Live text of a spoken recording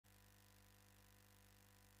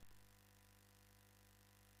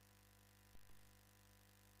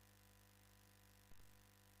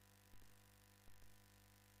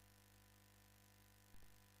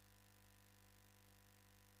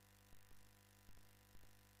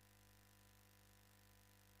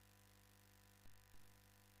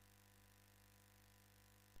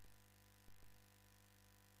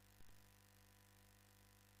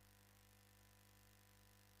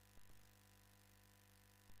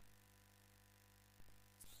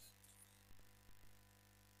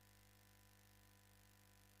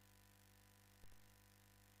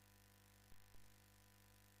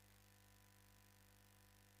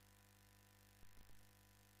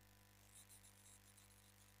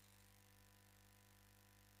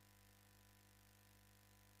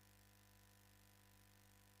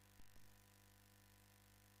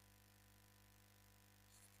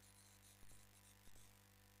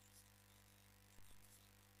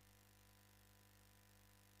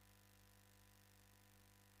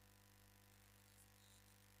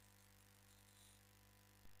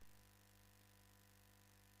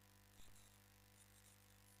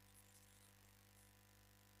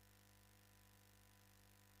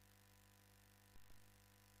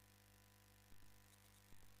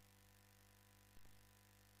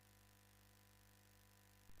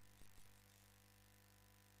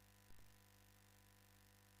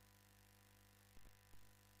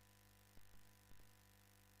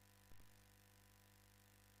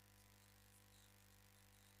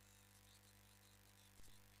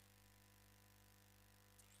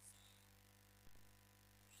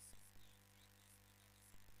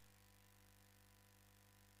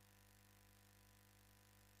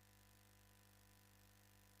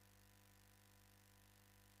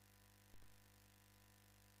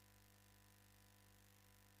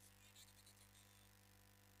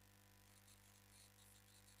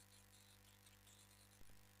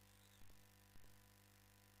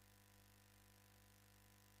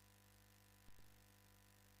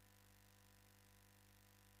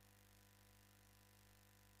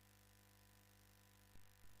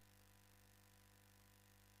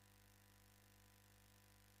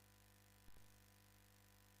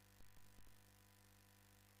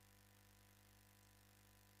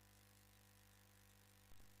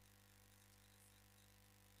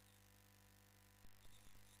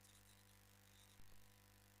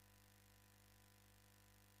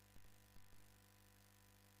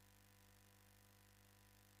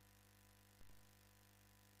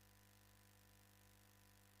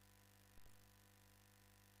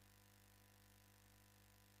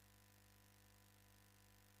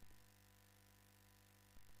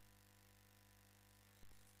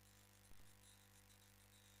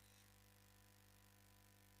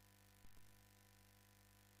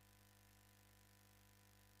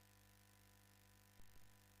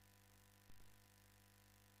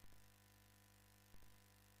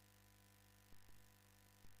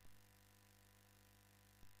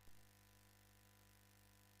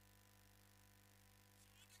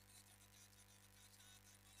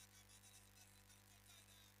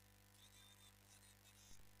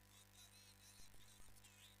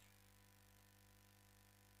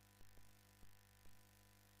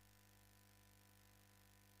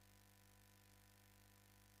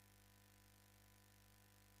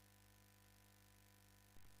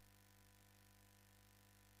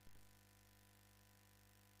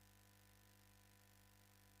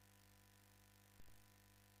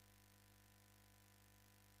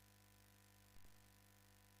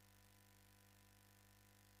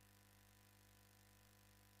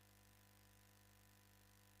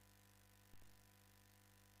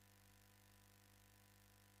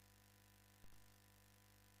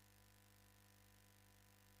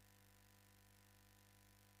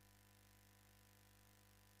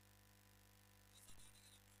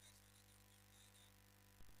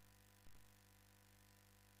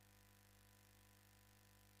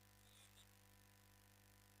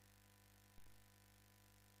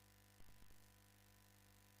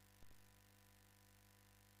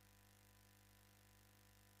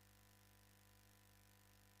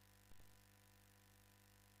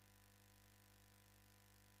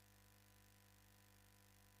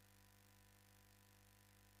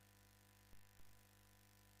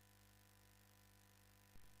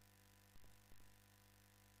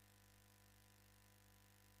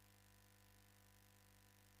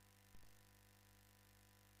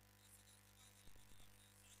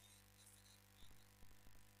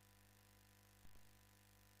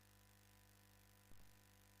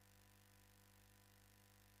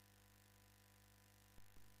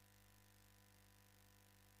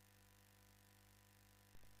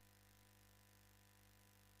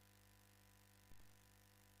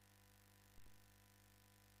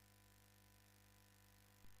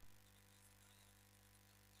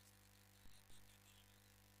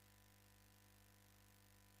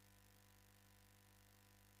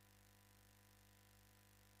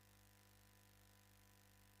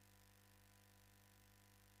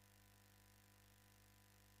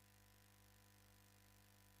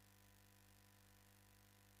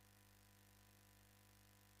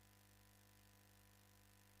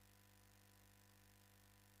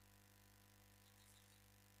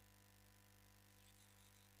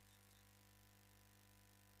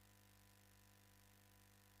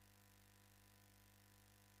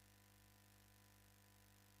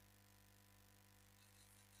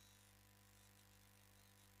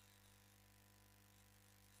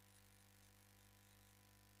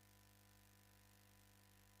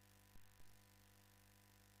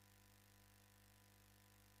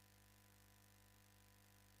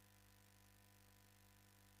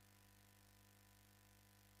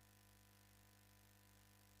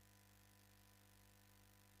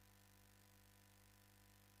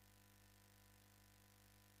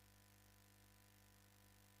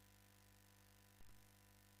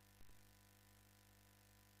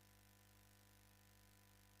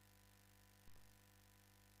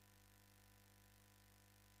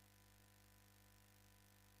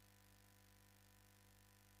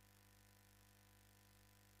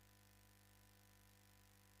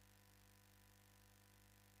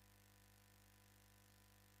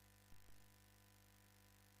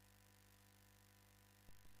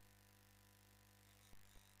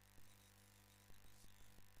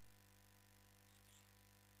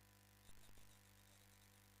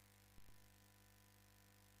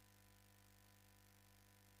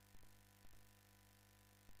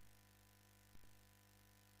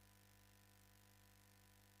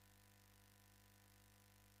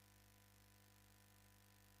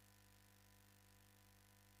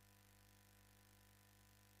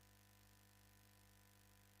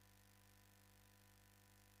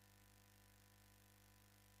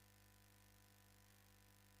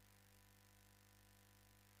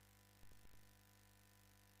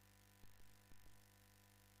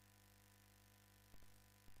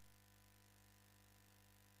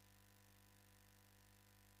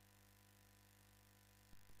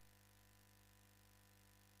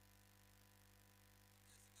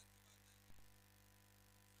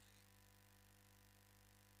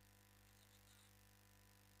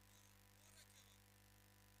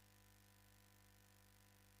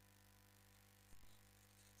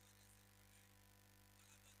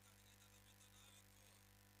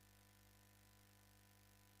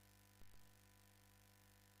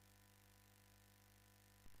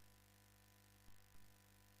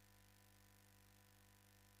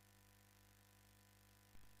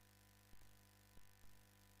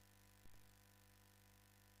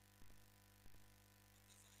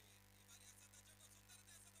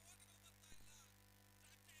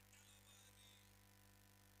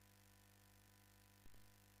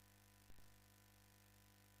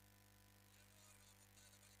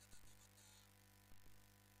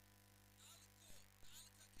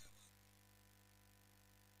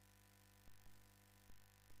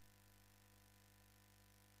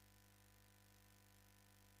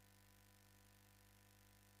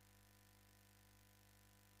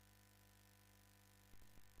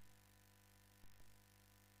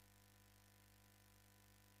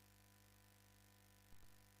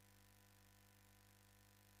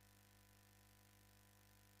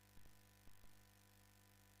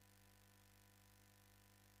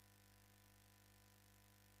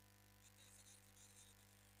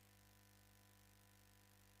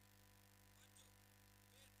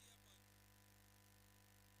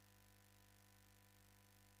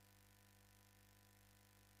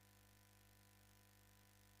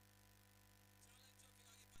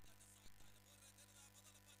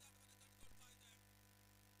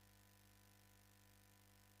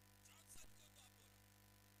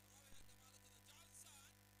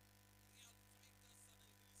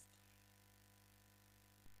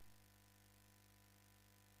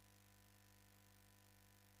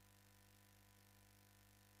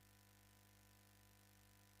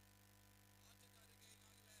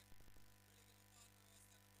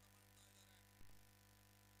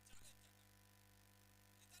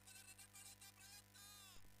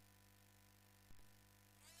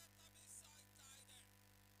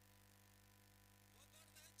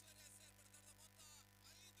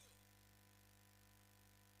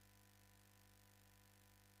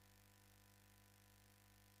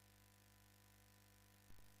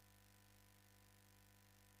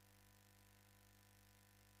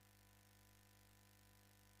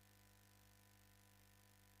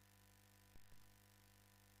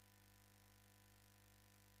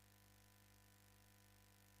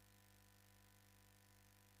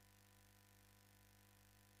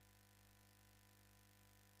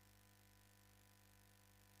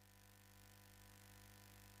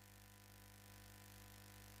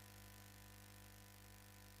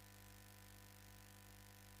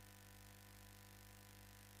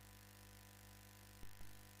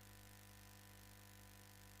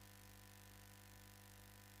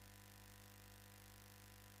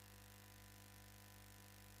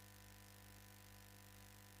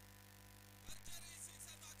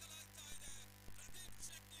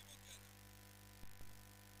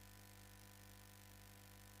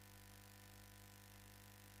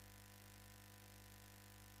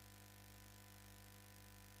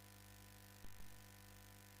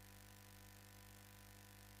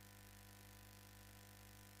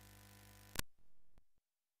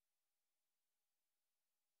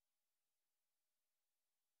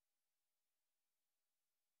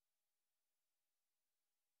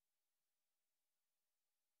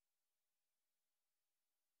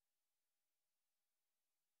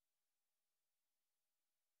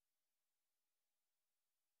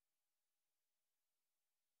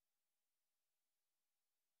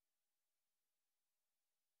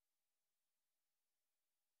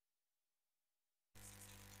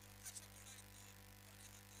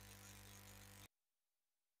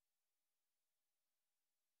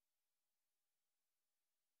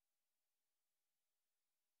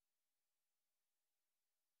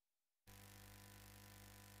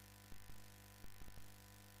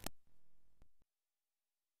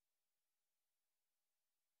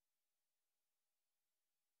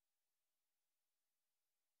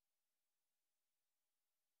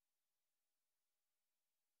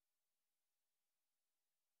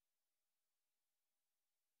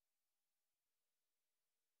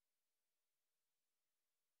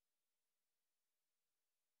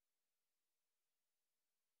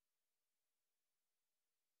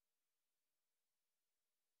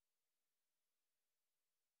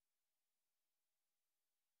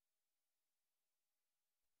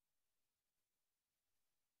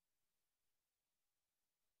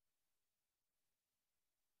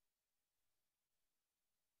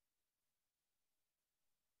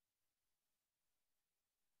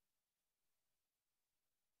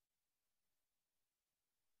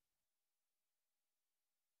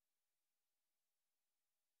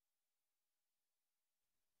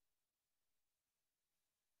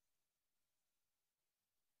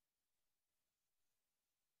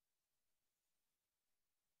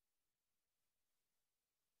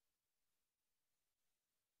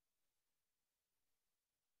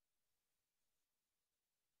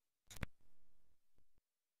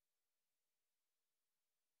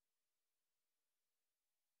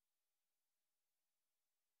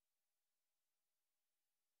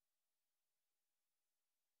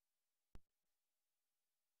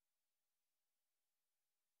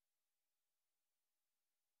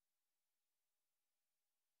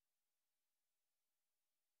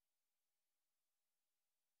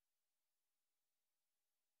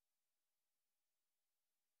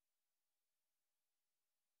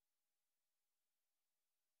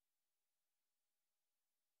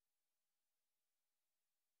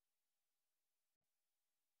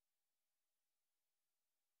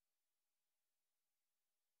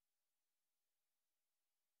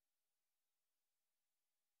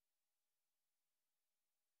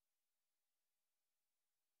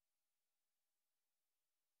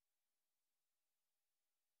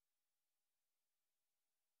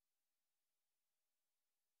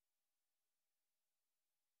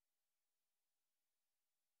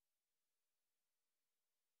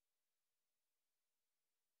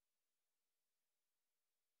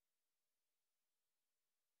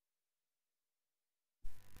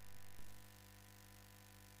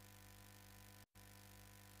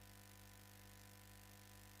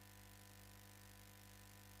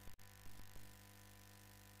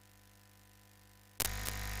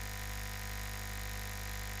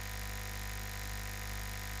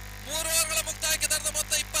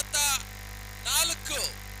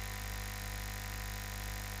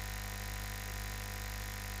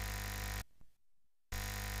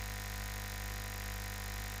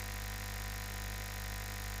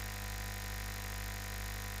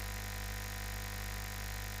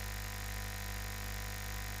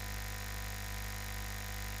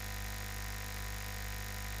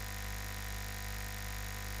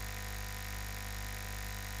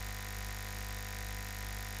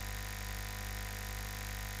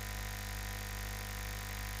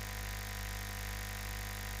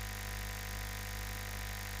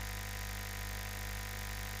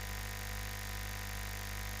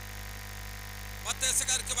ಮತ್ತೆ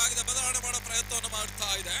ಎಸೆಗಾರಿಕೆವಾಗಿದೆ, ಬದಲಾವಣೆ ಮಾಡೋ ಪ್ರಯತ್ನವನ್ನು ಮಾಡ್ತಾ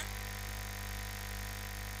ಇದೆ.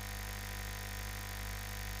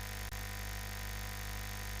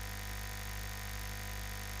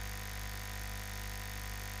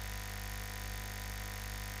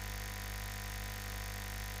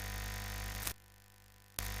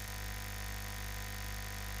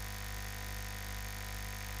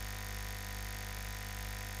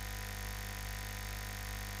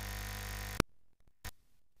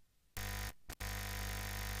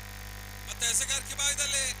 ಮತ್ತೆ ಎಸೆಗಾರಿಕೆ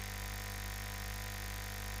ಭಾಗದಲ್ಲಿ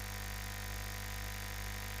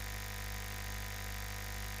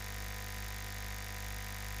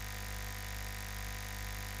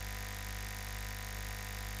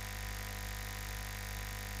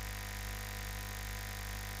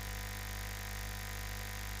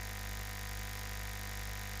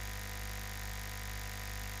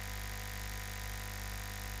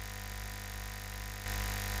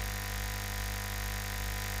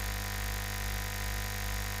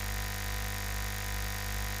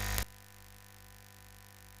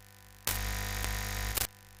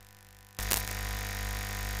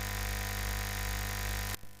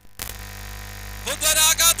ಮುಂದುವರೆ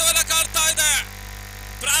ಆಘಾತವನ್ನು ಕಾಡ್ತಾ ಇದೆ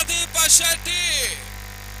Pradeep Shetty.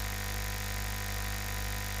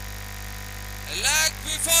 Leg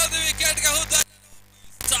before the ವಿಕೆಟ್ಗೆ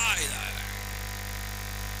ಹುದ್ದುತ್ತಾ ಇದ್ದಾರೆ.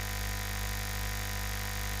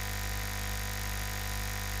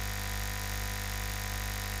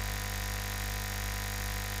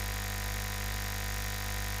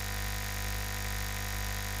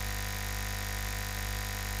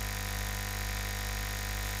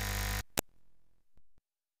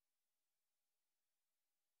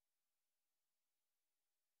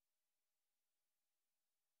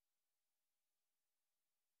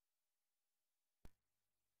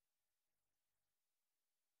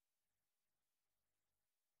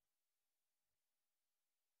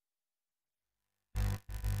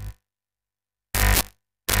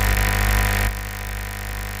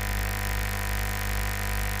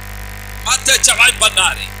 ಮತ್ತೆ ಜವಾನ್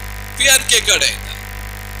ಬನ್ನಾರಿ PNK ಕಡೆಯಿಂದ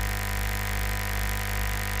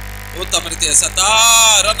ಉತ್ತಮ ರೀತಿಯ ಸತ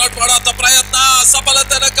ರನ್ಔಟ್ ಮಾಡುವಂತ ಪ್ರಯತ್ನ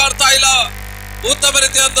ಸಫಲತೆಯನ್ನು ಕಾಡ್ತಾ ಇಲ್ಲ. ಉತ್ತಮ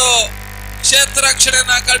ರೀತಿಯ ಒಂದು ಕ್ಷೇತ್ರ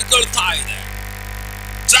ರಕ್ಷಣೆಯನ್ನ ಕಂಡುಕೊಳ್ತಾ ಇದೆ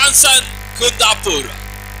ಜಾನ್ಸನ್ ಕುಂದಾಪುರ.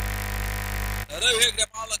 ರವಿಗೆ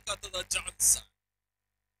ಮಾಲಕತ್ವದ ಜಾನ್ಸನ್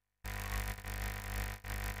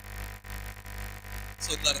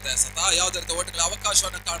ಸುಂದರತೆ ಸತ ಯಾವುದೇ ರೀತಿಯ ಓಟಗಳ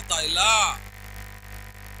ಅವಕಾಶವನ್ನು ಕಾಡ್ತಾ ಇಲ್ಲ.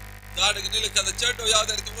 ದಾಳಿಗೆ ನಿಲುಕದ ಚೆಂಡು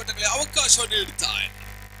ಯಾವುದೇ ರೀತಿ ಓಟಗಳಿಗೆ ಅವಕಾಶ ನೀಡುತ್ತಾ ಇಲ್ಲ.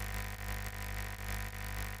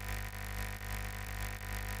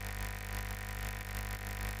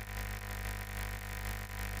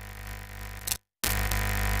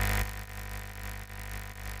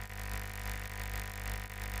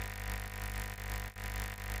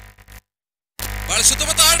 ಬಹಳ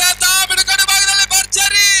ಸುತ್ತಮುತ್ತ ಆಡಾಟ, ಬಿಡುಗಡೆ ಭಾಗದಲ್ಲಿ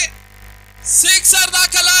ಭರ್ಜರಿ ಸಿಕ್ಸರ್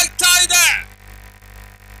ದಾಖಲಾಗ್ತಾ ಇದೆ.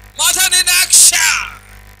 ಮದನ್ ಇನ್ ಆಕ್ಷನ್.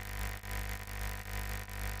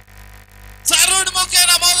 ತರುಣ್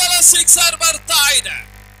ಮುಖೇನ ಮೊದಲ ಸಿಕ್ಸರ್ ಬರ್ತಾ ಇದೆ.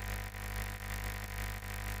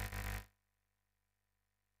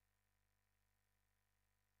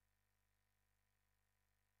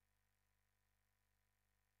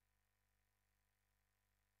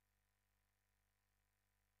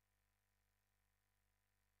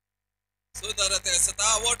 ಸುಂದರತೆ ಸತ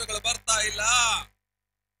ಓಟುಗಳು ಬರ್ತಾ ಇಲ್ಲ.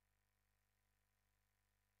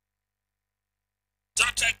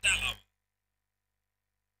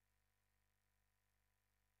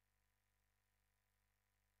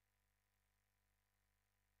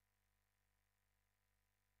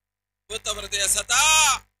 ಉತ್ತಮ ರೀತಿಯ ಸತ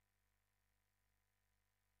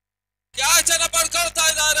ಕ್ಯಾಚ್ ಅನ್ನು ಪಡ್ಕೊಳ್ತಾ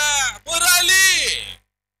ಇದ್ದಾರೆ ಮುರಳಿ.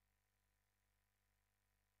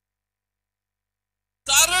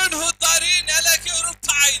 ತರುಣ್ ಹುದ್ದಾರಿ ನೆಲಕ್ಕೆ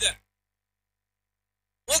ಉರುಳ್ತಾ ಇದೆ.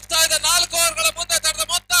 ಮುಕ್ತಾಯದ 4 ಓವರ್ಗಳ ಮುಂದೆ ತಡೆದ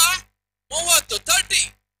ಮೊತ್ತ 30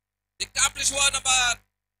 ದಿ ಕಾಂಪ್ಲಿಷ್ ಓವರ್ ನಂಬರ್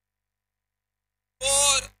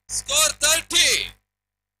 4 ಸ್ಕೋರ್ 30.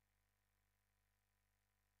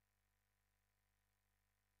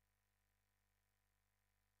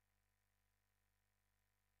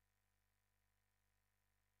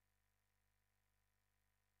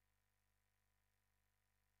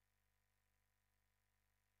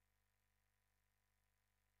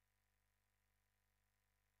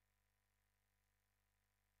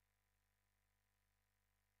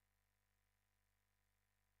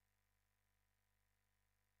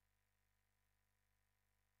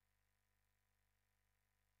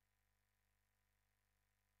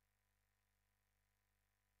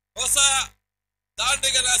 ಹೊಸ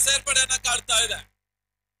ದಾಂಡಿಗರ ಸೇರ್ಪಡೆಯನ್ನ ಕಾಡ್ತಾ ಇದೆ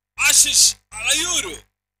ಆಶೀಶ್ ಅಳಯೂರು.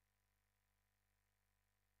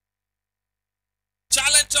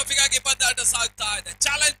 ಚಾಲೆಂಜ್ ಟ್ರೋಫಿಗಾಗಿ ಪಂದ್ಯಾಟ ಸಾಗ್ತಾ ಇದೆ.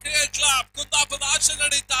 ಚಾಲೆಂಜ್ ಕ್ರಿಕೆಟ್ ಕ್ಲಬ್ ಕುಂದಾಪುರದ ಆಶೆ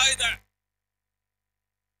ನಡೀತಾ ಇದೆ.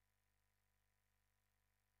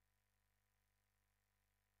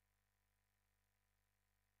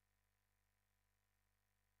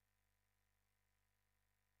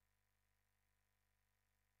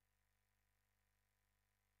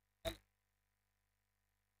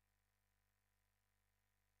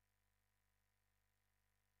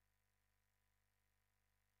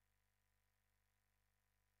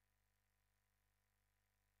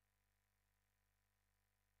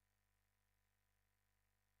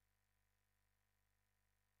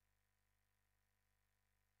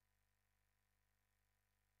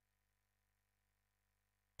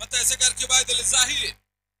 ಮತ್ತೆ ಎಸೆಗಾರ ಕ್ಯೂಬಾದಲ್ಲಿ ಜಾಹೀರ್.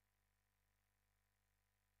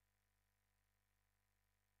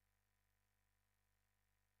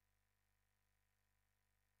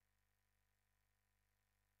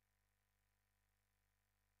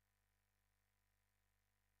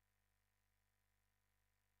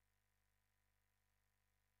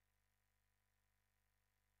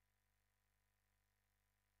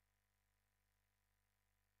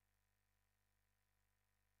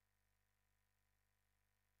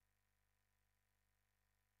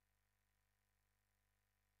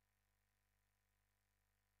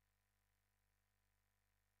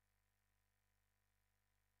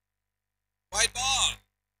 White ball.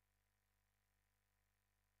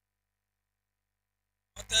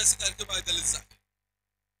 ಮತ್ತೆ ಎಸೆಗಾರ ಕ್ಯೂಬಾದಲ್ಲಿ ಜಾಹೀರ್.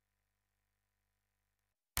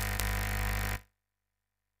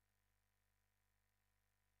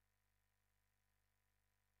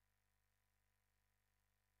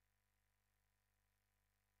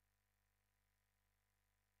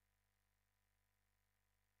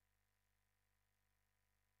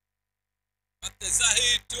 ಮತ್ತೆ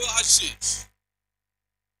ಜಾಹೀರ್ ಟು ಆಶೀಶ್.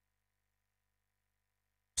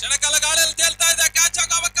 ಕ್ಷಣಕಾಲ ಗಾಳಿಯಲ್ಲಿ ತೇಲ್ತಾ ಇದೆ. ಕ್ಯಾಚ್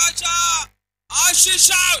ಆಗೋ ಅವಕಾಶ. ಆಶೀಶ್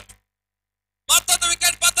ಔಟ್. ಮತ್ತೊಂದು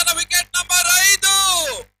ವಿಕೆಟ್. ಪತನ ವಿಕೆಟ್ ನಂಬರ್ 5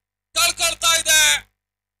 ಕಳ್ಕೊಳ್ತಾ ಇದೆ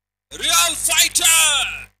ರಿಯಲ್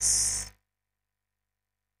ಫೈಟರ್ಸ್.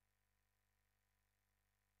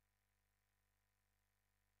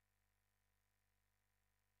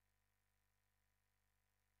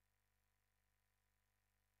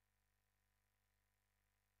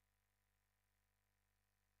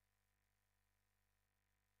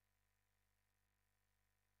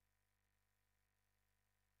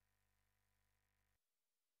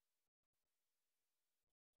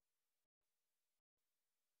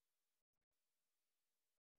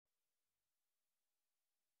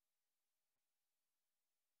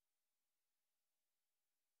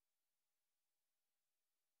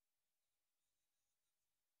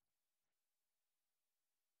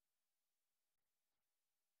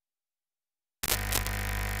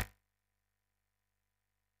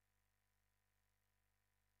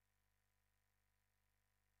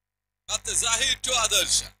 ಮತ್ತೆ ಜಾಹೀರ್ ಟು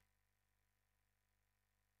ಆದರ್ಶ.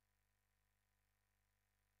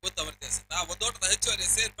 ಗೊತ್ತವರಿಗೆ ಒಂದು ಓಟದ ಹೆಚ್ಚುವರಿ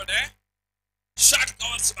ಸೇರ್ಪಡೆ. ಶಾರ್ಟ್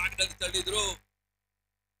ಕವರ್ಸ್ ಭಾಗದಲ್ಲಿ ತಳ್ಳಿದ್ರು.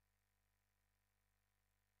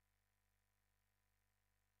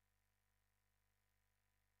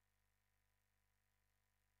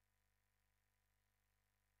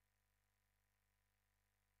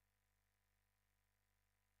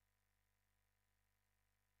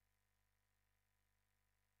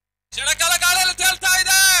 ಕ್ಷಣಕಾಲ ಗಾಳಿಯಲ್ಲಿ ತೇಲ್ತಾ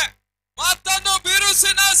ಇದೆ. ಮತ್ತೊಂದು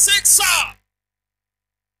ಬಿರುಸಿನ ಸಿಕ್ಸ್.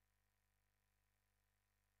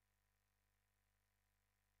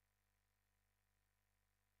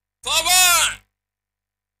 ಪವನ್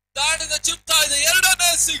ದಾಳಿದ ಚುತ್ತಾ ಇದೆ.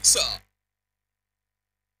 2ನೇ ಸಿಕ್ಸ್.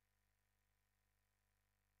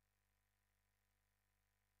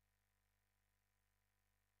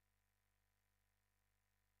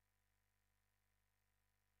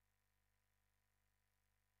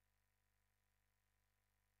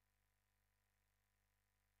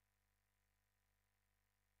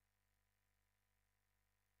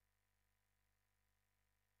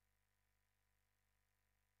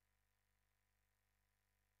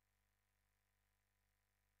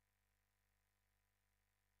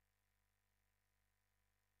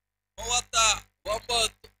 ಮೂವತ್ತ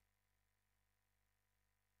 9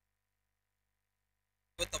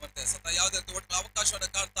 ಗೊತ್ತ ಬರ್ತದೆ. ಸತ ಯಾವುದೇ ಒಟ್ಟು ಅವಕಾಶವನ್ನು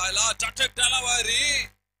ಕಾಣ್ತಾ ಇಲ್ಲ. ಜಟೆಕ್ ಡೆಲವರಿ.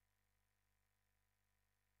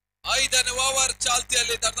 5ನೇ ಓವರ್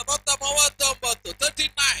ಚಾಲ್ತಿಯಲ್ಲಿ ಮೊತ್ತ 39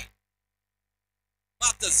 39.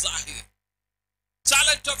 ಮತ್ತೆ ಜಾಹೀರ್.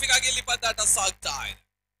 ಚಾಲೆಂಜ್ ಟ್ರೋಫಿಗಾಗಿ ಇಲ್ಲಿ ಪಂದ್ಯಾಟ ಸಾಗ್ತಾ ಇದೆ.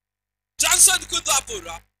 Johnson Kundapura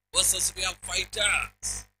versus real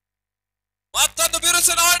fighters. ಮತ್ತೊಂದು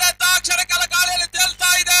ಬಿರುಸಿನ ಹೊಡೆತ. ಕ್ಷಣಕಾಲ ಗಾಳಿಯಲ್ಲಿ ತೇಲ್ತಾ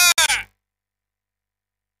ಇದೆ.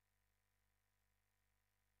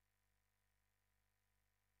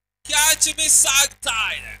 ಕ್ಯಾಚ್ ಮಿಸ್ ಆಗ್ತಾ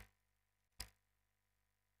ಇದೆ.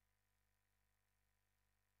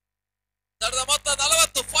 ತಂಡದ ಮೊತ್ತ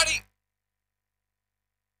 40 40.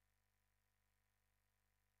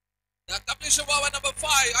 Completion over number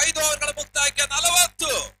 5. 5 ಓವರ್ಗಳ ಮುಕ್ತಾಯಕ್ಕೆ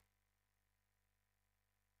 40.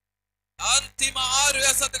 ಅಂತಿಮ 6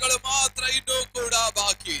 ಎಸೆತಗಳು ಮಾತ್ರ ಇನ್ನೂ ಕೂಡ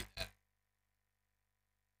ಬಾಕಿ ಇದೆ.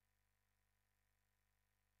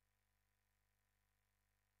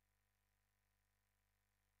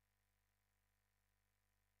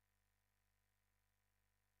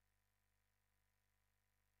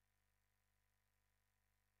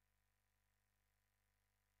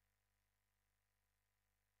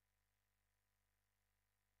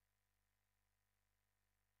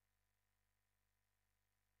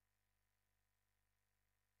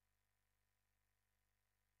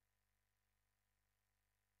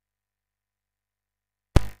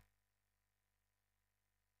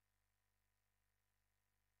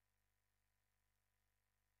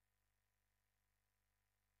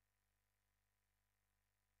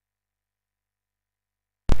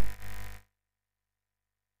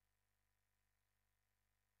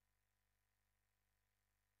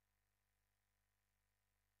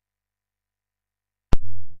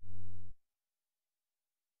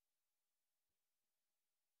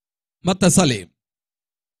 ಮತ್ತೆ ಸಲೀಂ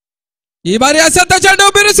ಈ ಬಾರಿ ಎಸೆತ ಚೆಂಡು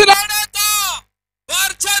ಬಿರುಸಿನ ಹೊಡೆತ,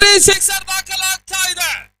 ಭರ್ಜರಿ ಸಿಕ್ಸರ್ ದಾಖಲಾಗ್ತಾ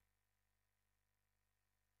ಇದೆ.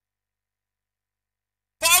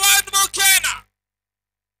 ಪವನ್ ಮುಖೇನ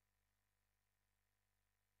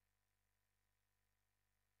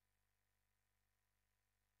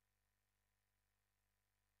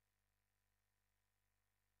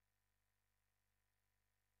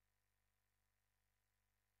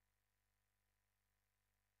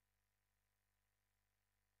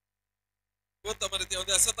ಉತ್ತಮ ರೀತಿಯ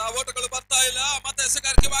ಒಂದು ಎಸೆತ, ಓಟಗಳು ಬರ್ತಾ ಇಲ್ಲ. ಮತ್ತೆ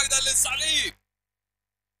ಎಸೆಗಾರಿಕೆ ಭಾಗದಲ್ಲಿ ಸಲೀಂ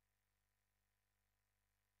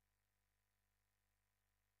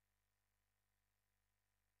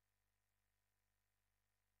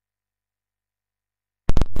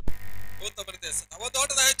ಉತ್ತಮ ರೀತಿಯ ಎಸೆತ, ಒಂದು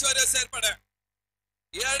ಓಟದ ಹೆಚ್ಚುವರಿ ಸೇರ್ಪಡೆ.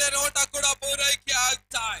 ಎರಡನೇ ಓಟ ಕೂಡ ಪೂರೈಕೆ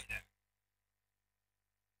ಆಗ್ತಾ ಇದೆ.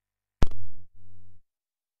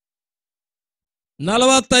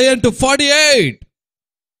 ನಲವತ್ತ 48.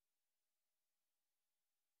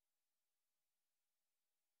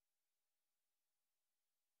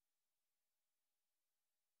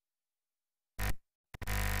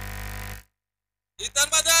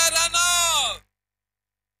 ಇದರ ರನ್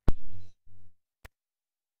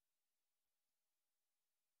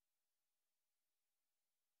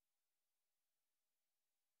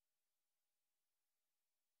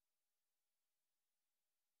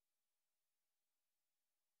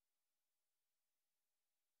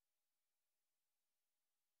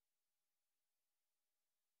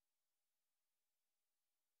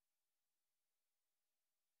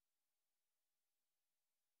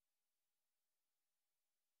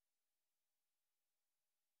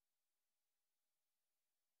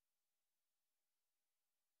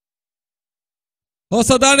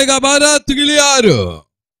ಹೊಸ ದಾಳಿಗ ಭಾರತ್ ಗಿಳಿಯಾರು.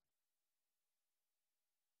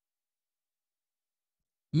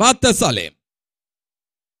 ಮತ್ತೆ ಸಲೀಂ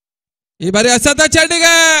ಈ ಬಾರಿ ಎಸೆತ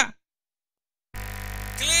ಚೆಂಡಿಗೆ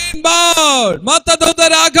ಕ್ಲೀನ್ ಬೌಲ್.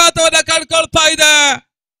 ಮತ್ತದೊಂದರ ಆಘಾತವನ್ನು ಕಂಡುಕೊಳ್ತಾ ಇದೆ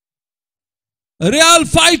ರಿಯಲ್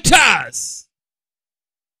ಫೈಟರ್ಸ್.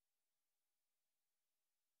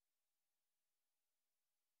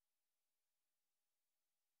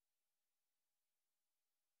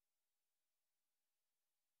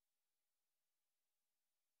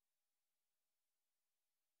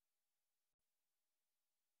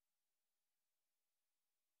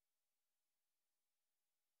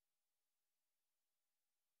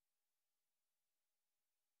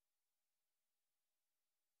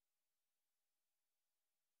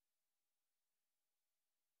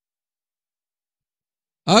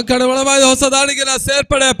 ಆ ಕಡೆ ಒಳಬಾಯಿ ಹೊಸ ದಾಳಿಗಿನ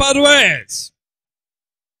ಸೇರ್ಪಡೆ ಪರ್ವೇಜ್.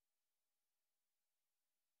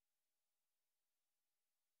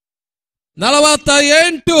 ನಲವತ್ತ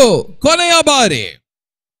 8 ಕೊನೆಯ ಬಾರಿ.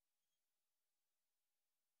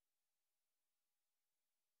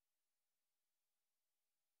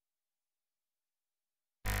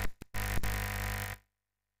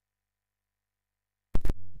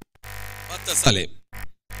 ಮತ್ತೆ ಸಲೀಂ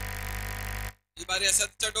ಈ ಬಾರಿ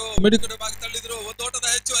ಎಸೆತ ಚೆಂಡು ಮಿಡಿಕುಡು ಭಾಗ ತಳ್ಳಿದ್ರು. ಒಂದು ಓಟದ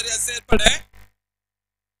ಹೆಚ್ಚುವರಿಯ ಸೇರ್ಪಡೆ.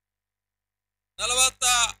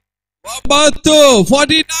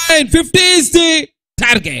 49 50 is the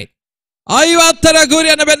target. 50ರ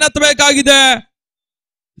ಗುರಿಯನ್ನು ಬೆನ್ನತ್ತಬೇಕಾಗಿದೆ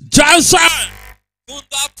ಜಾನ್ಸನ್.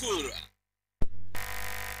 ಕುಂದಾಪುರ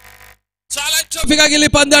ಚಾಲೆಂಜ್ ಟ್ರೋಫಿಗಾಗಿ ಇಲ್ಲಿ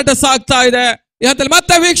ಪಂದ್ಯಾಟ ಸಾಗ್ತಾ ಇದೆ. ಈ ಹಂತದಲ್ಲಿ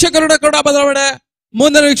ಮತ್ತೆ ವೀಕ್ಷಕರು ಕೂಡ ಬದಲಾವಣೆ.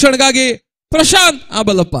 ಮುಂದಿನ ವೀಕ್ಷಣೆಗಾಗಿ ಪ್ರಶಾಂತ್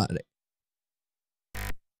ಆಬಲಪ್ಪಾರೆ.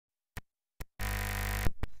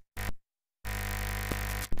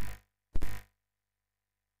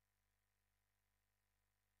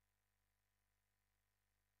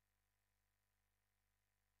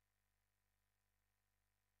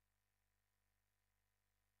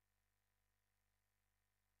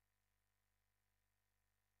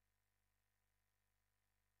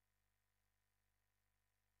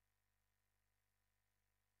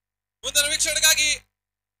 ಮುಂದಿನ ವೀಕ್ಷಣೆಗಾಗಿ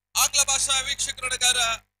ಆಂಗ್ಲ ಭಾಷಾ ವೀಕ್ಷಕರೊಡಗಾರ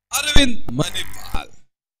Arvind Manipal.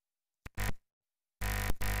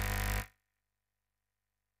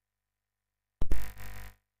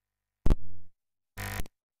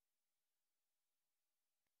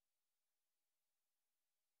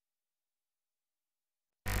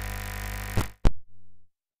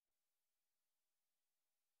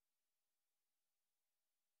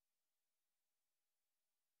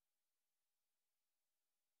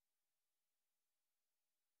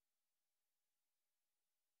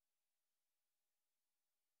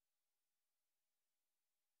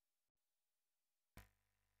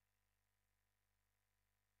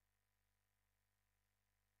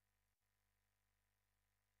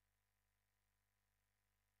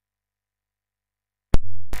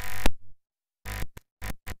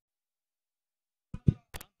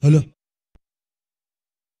 Hello.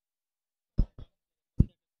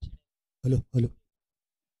 Hello. Hello.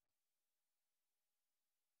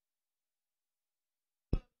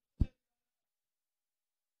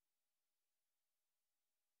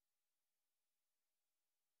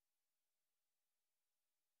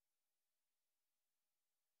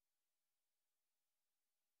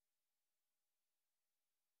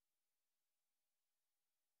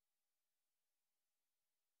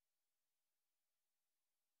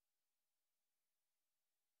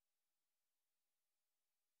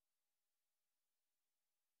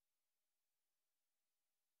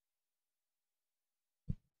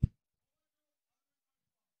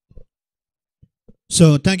 So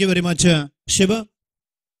thank you very much, Shiva.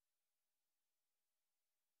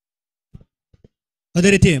 ಅದೇ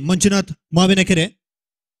ರೀತಿ ಮಂಜುನಾಥ್ ಮಾವಿನಕೆರೆ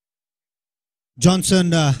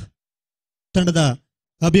ಜಾನ್ಸನ್ ತಂಡದ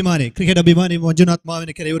ಅಭಿಮಾನಿ ಕ್ರಿಕೆಟ್ ಅಭಿಮಾನಿ ಮಂಜುನಾಥ್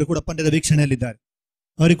ಮಾವಿನಕೆರೆ ಇವರು ಕೂಡ ಪಂದ್ಯದ ವೀಕ್ಷಣೆಯಲ್ಲಿದ್ದಾರೆ.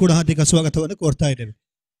 ಅವರಿಗೆ ಕೂಡ ಹಾರ್ದಿಕ ಸ್ವಾಗತವನ್ನು ಕೋರ್ತಾ ಇದ್ದೇವೆ.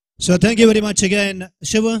 So thank you very much again,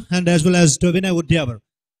 Shiva, and as well as to Vinay Udyavar.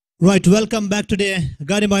 Right, welcome back today,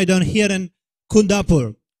 Gani Maidan here in Kundapur.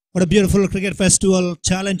 What a beautiful cricket festival,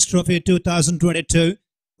 Challenge Trophy 2022.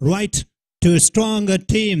 Right, two stronger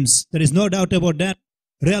teams, there is no doubt about that.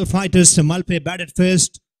 Real Fighters, Malpe batted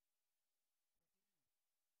first.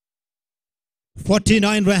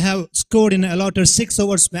 49 have scored in allotted 6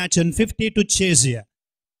 overs match and 50 to chase here.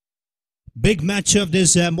 Big match of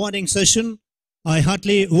this morning session. I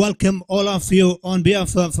heartily welcome all of you on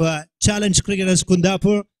behalf of Challenge Cricketers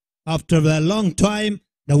Kundapur. After a long time,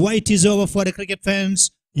 the wait is over for the cricket fans.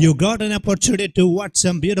 You got an opportunity to watch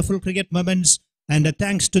some beautiful cricket moments, and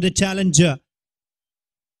thanks to the Challenge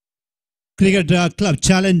Cricket Club,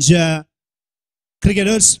 Challenge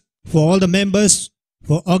Cricketers, for all the members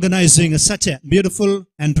for organizing such a beautiful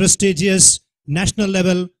and prestigious national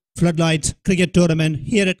level floodlight cricket tournament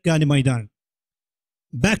here at Gani Maidan.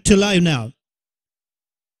 Back to live now.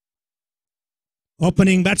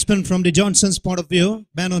 Opening batsman from the Johnson's point of view,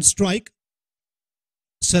 man on strike,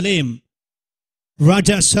 Salim.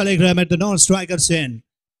 Raja Saligram at the non-strikers end.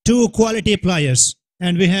 Two quality players.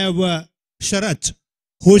 And we have Sharat,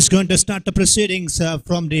 who is going to start the proceedings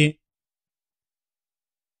from the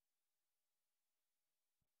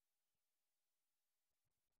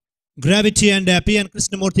Gravity and P.N.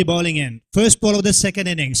 Krishnamurthy bowling in. First ball of the second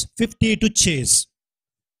innings, 50 to chase.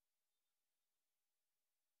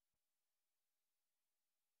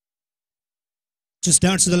 Just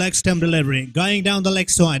starts the leg stump delivery. Going down the leg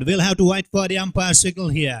side. We'll have to wait for the umpire signal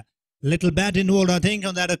here. Little bat involved, I think,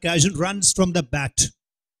 on that occasion. Runs from the bat.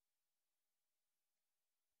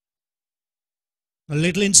 A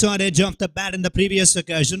little inside edge of the bat in the previous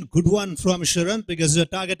occasion. Good one from Sharan because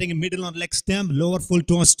they're targeting middle on leg stump. Lower full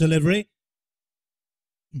toss delivery.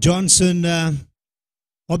 Johnson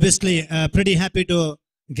obviously pretty happy to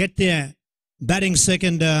get the batting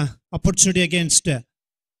second opportunity against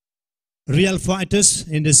Real Fighters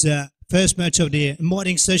in this first match of the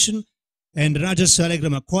morning session. And Rajesh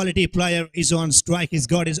Saligram, a quality player, is on strike. He's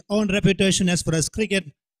got his own reputation as far as cricket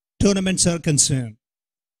tournaments are concerned.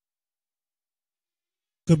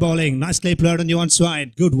 Good bowling, nicely played on the one side.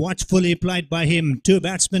 Good watchfully played by him. Two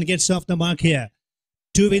batsmen gets off the mark here.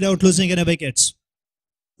 Two without losing any wickets.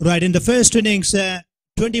 Right, in the first innings,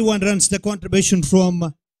 21 runs the contribution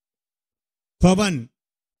from Pavan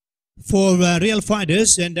for Real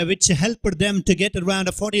Fighters, and which helped them to get around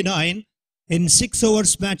a 49. In 6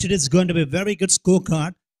 overs match, it is going to be a very good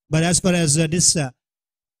scorecard. But as far as this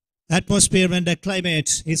atmosphere and the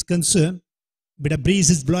climate is concerned, bit of breeze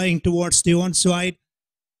is blowing towards the one side,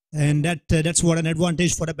 and that's what an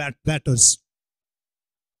advantage for the batters.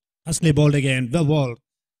 Asli bowled again, well bowled.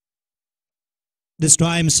 This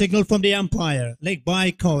time, signal from the umpire, leg by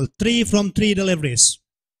call, 3 from 3 deliveries.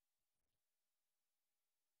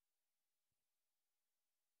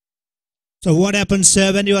 So what happens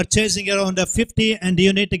when you are chasing around 50 and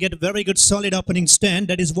you need to get a very good solid opening stand?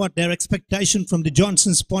 That is what their expectation from the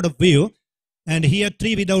Johnson's point of view. And here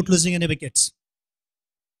 3 without losing any wickets.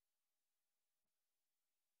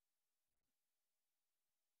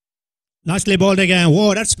 Nicely bowled again.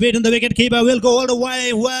 Whoa, that's speed in the wicket keeper. Will go all the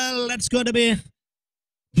way. Well, that's going to be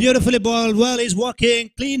beautifully bowled. Well, he's walking.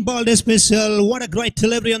 Clean ball dismissal. What a great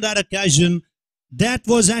delivery on that occasion. That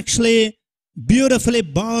was actually beautifully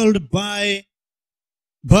bowled by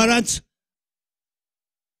Bharat.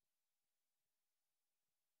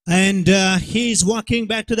 And he's walking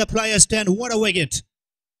back to the players' stand. What a wicket.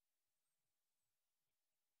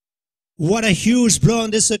 What a huge blow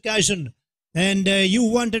on this occasion. And you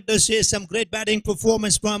wanted to see some great batting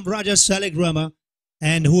performance from Raja Saligrama,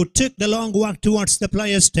 and who took the long walk towards the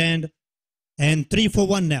players' stand. And 3 for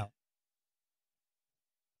 1 now.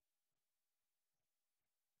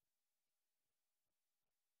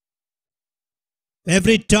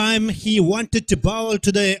 Every time he wanted to bowl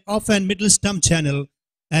to the off and middle stump channel,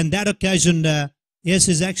 and that occasion, yes,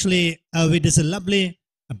 is actually it is a lovely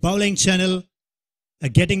bowling channel,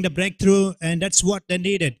 getting the breakthrough, and that's what they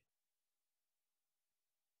needed.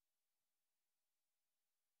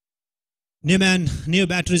 New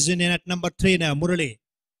batteries in at number 3 now, Murali.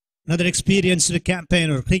 Another experienced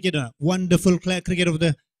campaigner, cricketer, wonderful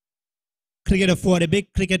cricketer for the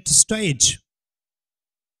big cricket stage.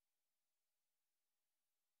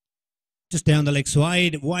 Just down the legs,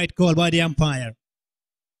 wide call by the umpire.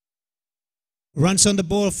 Runs on the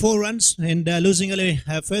board, 4 runs, and losing only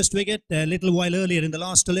first wicket a little while earlier in the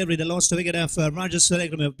last delivery. The last wicket of Raja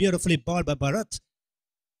Saligrama, beautifully bowled by Bharat.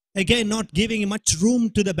 Again, not giving much room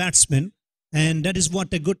to the batsman, and that is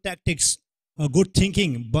what the good tactics or good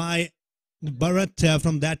thinking by Bharat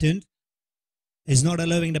from that end is not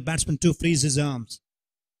allowing the batsman to freeze his arms.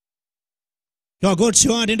 So good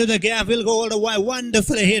shot into the gap, will go all the way,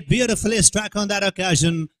 wonderfully hit, beautifully struck on that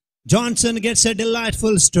occasion. Johnson gets a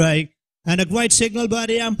delightful strike and a great signal by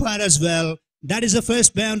the umpire as well. That is the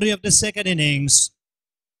first boundary of the second innings.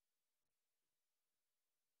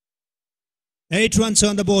 8 runs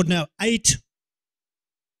on the board now, 8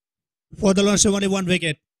 for the loss of only 1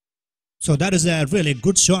 wicket. So that is a really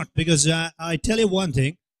good shot, because I tell you one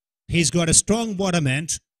thing, he's got a strong bottom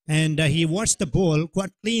end, and he watched the ball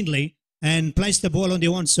quite cleanly and placed the ball on the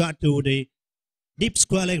one side to the deep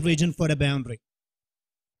square leg region for the boundary.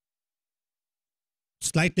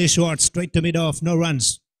 Slightly short, straight to mid-off, no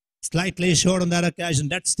runs. Slightly short on that occasion.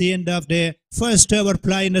 That's the end of the first over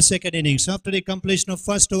play in the second innings. After the completion of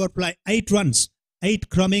first over play, 8 runs, 8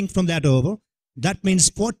 coming from that over. That means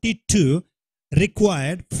 42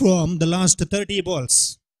 required from the last 30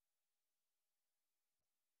 balls.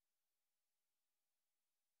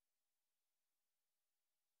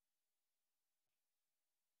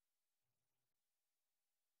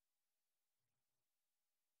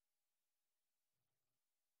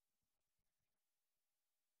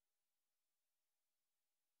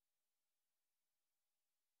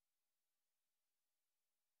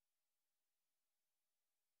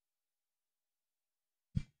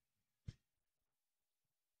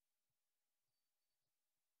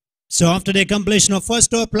 So after the completion of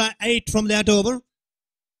first over play, 8 from that over,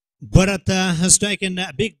 Bharat has taken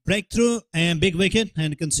a big breakthrough and big wicket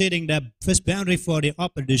and conceding the first boundary for the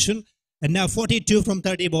opposition. And now 42 from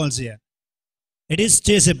 30 balls here. It is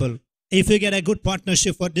chaseable. If you get a good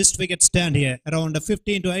partnership for this wicket stand here, around a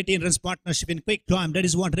 15 to 18 runs partnership in quick time, that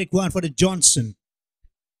is what required for the Johnson.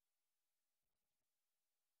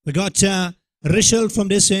 We got Rishal from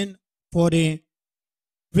this end for the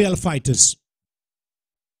Real Fighters.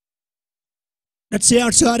 Let's see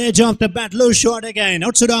outside edge of the bat, low shot again,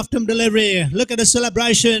 outside after delivery. Look at the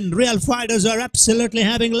celebration. Real Fighters are absolutely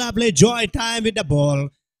having lovely joy time with the ball.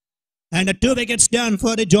 And the 2 wickets down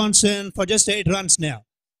for the Johnson for just 8 runs now.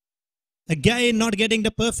 Again, not getting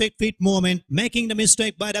the perfect feet movement, making the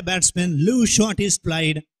mistake by the batsman. Low shot is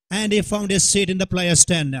played, and he found his seat in the player's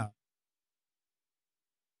stand now.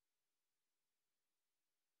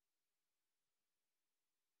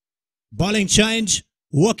 Bowling change.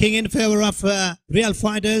 Working in favor of Real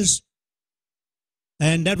Fighters.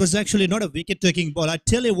 And that was actually not a wicket-taking ball. I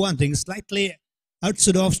tell you one thing, slightly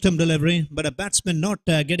outside off-stump delivery, but a batsman not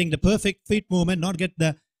getting the perfect feet movement, not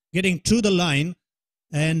getting through the line,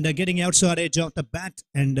 and getting outside edge of the bat,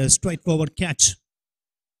 and a straightforward catch.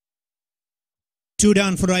 2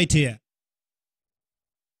 down for 8 here.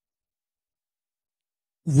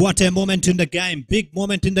 What a moment in the game. Big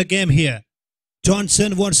moment in the game here.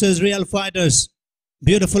 Johnson versus Real Fighters.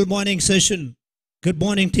 Beautiful morning session. Good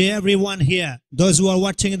morning to everyone here. Those who are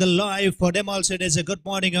watching in the live, for them also it is a good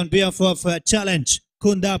morning on behalf of Challenge,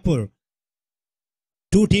 Kundapura.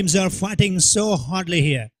 Two teams are fighting so hardly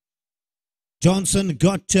here. Johnson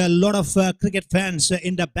got a lot of cricket fans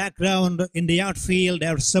in the background, in the outfield.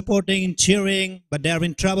 They're supporting, cheering, but they're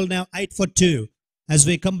in trouble now. 8 for 2 as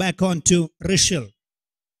we come back on to Rishal.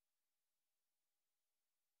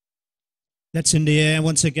 That's in the air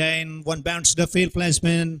once again. One bounce to the field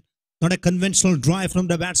placement. Not a conventional drive from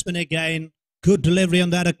the batsman again. Good delivery on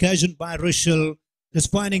that occasion by Rishal.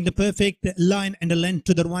 Just finding the perfect line and the length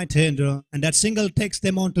to the right hander. And that single takes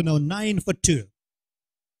them on to now 9 for 2.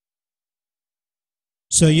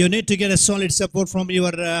 So you need to get a solid support from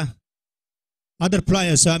your other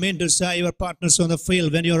players. I mean to say your partners on the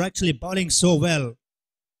field when you're actually bowling so well.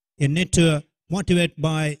 You need to motivate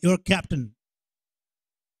by your captain.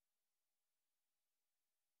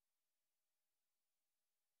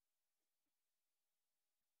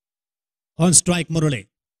 On strike, Murali.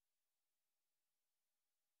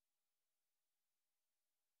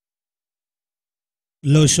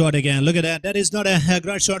 Low shot again. Look at that. That is not a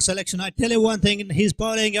great shot selection. I tell you one thing. He's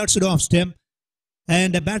bowling outside off stump.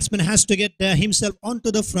 And the batsman has to get himself onto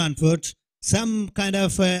the front foot. Some kind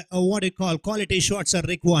of what you call quality shots are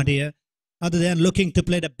required here. Other than looking to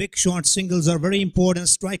play the big shots, singles are very important.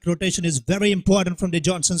 Strike rotation is very important from the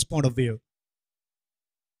Johnson's point of view.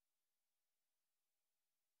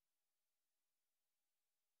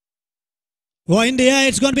 Well, in the air,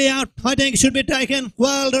 it's going to be out. I think it should be taken.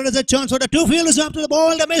 Well, there is a chance for the two fielders after the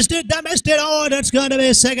ball. They missed it. They missed it. Oh, that's going to be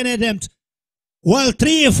a second attempt. Well,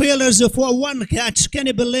 three fielders for one catch. Can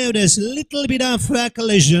you believe this? Little bit of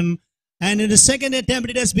collision. And in the second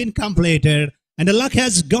attempt, it has been completed. And the luck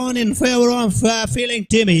has gone in favor of fielding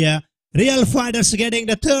team here. Real Fighters getting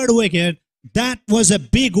the third wicket. That was a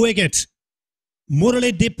big wicket.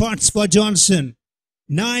 Murali departs for Johnson.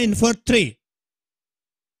 9 for 3.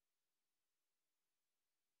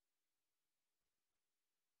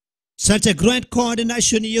 Such a great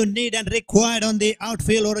coordination you need and required on the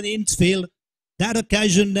outfield or the infield. That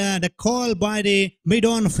occasion, the call by the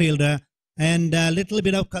mid-on fielder and a little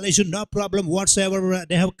bit of collision, no problem whatsoever.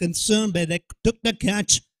 They have concern, but they took the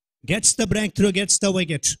catch, gets the breakthrough, gets the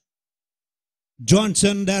wicket.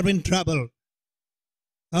 Johnson, they're in trouble.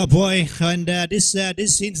 Oh boy, and this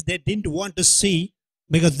scenes they didn't want to see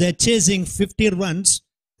because they're chasing 50 runs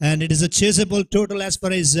and it is a chaseable total as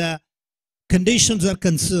far as conditions are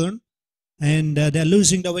concerned. And they're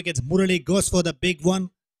losing the wickets. Murali goes for the big one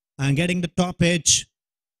and getting the top edge.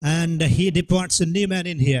 And he departs a new man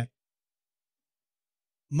in here.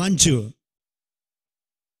 Manju.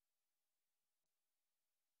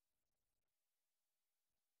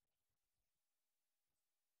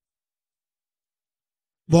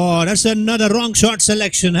 Boy, that's another wrong shot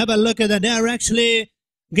selection. Have a look at that. They're actually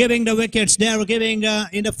giving the wickets. They're giving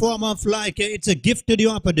in the form of like it's a gift to the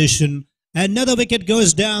opposition. Another wicket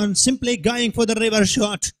goes down, simply going for the river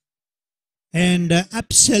shot. And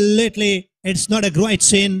absolutely, it's not a great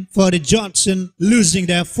scene for Johnson losing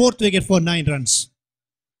their fourth wicket for 9 runs.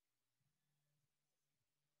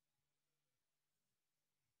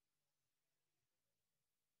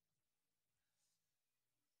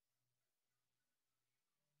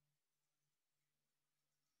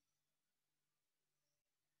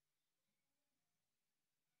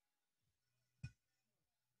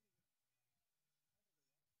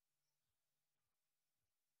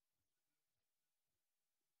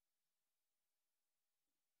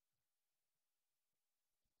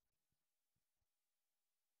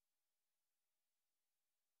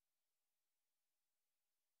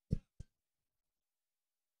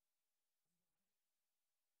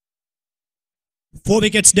 Four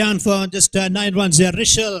wickets down for just 9 runs there.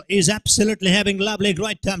 Rishal is absolutely having lovely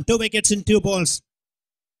great time. 2 wickets in 2 balls.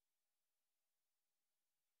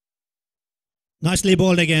 Nicely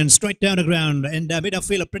bowled again, straight down the ground. And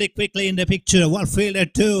midfielder pretty quickly in the picture. Well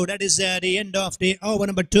fielded too. That is the end of the over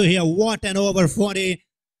number 2 here. What an over for the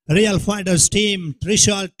Real Fighters team.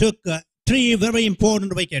 Rishal took 3 very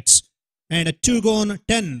important wickets. And a 2 gone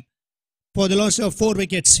 10 for the loss of 4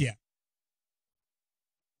 wickets here.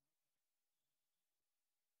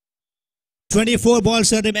 24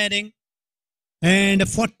 balls are remaining and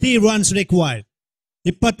 40 runs required.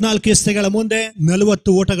 24 ಎಸೆಗಳ ಮುಂದೆ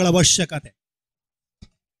 40 ಓಟಗಳ ಅವಶ್ಯಕತೆ.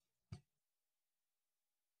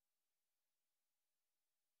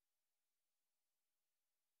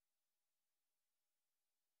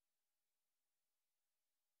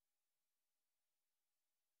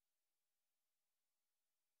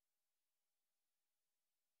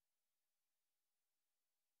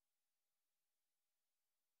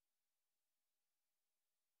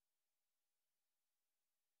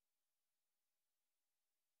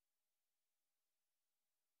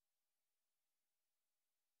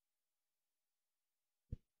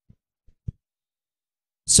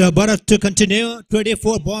 So Bharat to continue.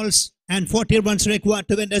 24 balls and 40 runs required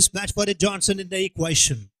to win this match for the Johnson in the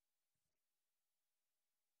equation.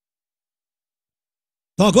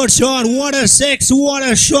 Oh, good shot. What a six. What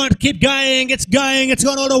a shot. Keep going. It's going. It's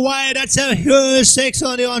gone all the way. That's a huge six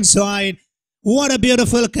on the onside. What a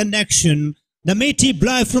beautiful connection. The meaty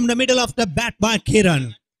blow from the middle of the bat by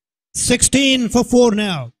Kiran. 16 for 4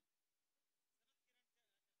 now.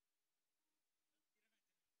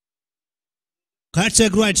 That's a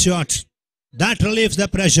great shot. That relieves the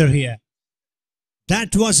pressure here.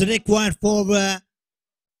 That was required for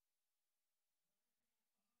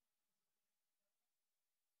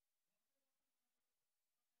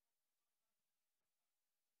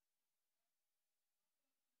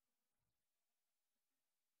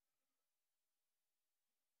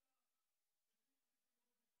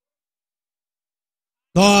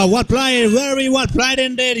oh, what play, very well played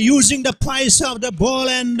indeed, using the pace of the ball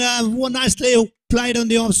and nicely played on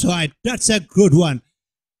the offside. That's a good one.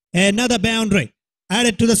 Another boundary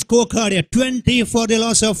added to the scorecard here. 20 for the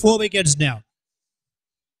loss of 4 wickets now.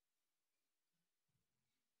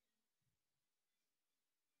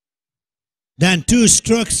 Then 2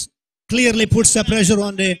 strokes clearly puts the pressure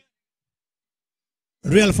on the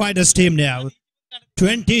Real Fighters team now.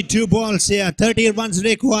 22 balls here, 30 runs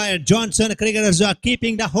required. Johnson cricketers are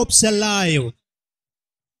keeping the hopes alive.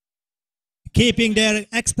 Keeping their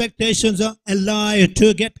expectations alive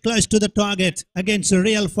to get close to the target against the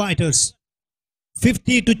Real Fighters.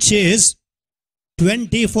 50 to chase,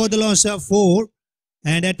 20 for the loss of 4,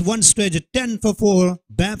 and at one stage 10 for 4,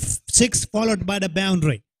 6 followed by the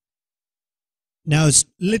boundary. Now a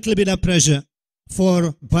little bit of pressure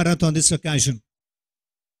for Bharat on this occasion.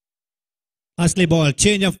 Asli ball,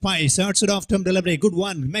 change of pace, outside off term delivery, good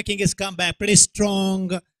one, making his comeback pretty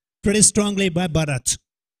strongly by Bharat.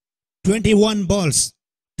 21 balls,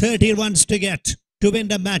 30 runs to get to win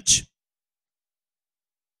the match.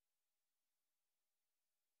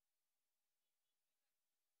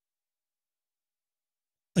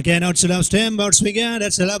 Again, outside of stem, out swinger.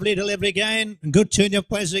 That's a lovely delivery again. Good change of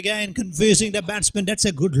pace again, confusing the batsman. That's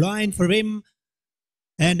a good line for him.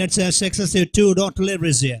 And that's a successive 2 dot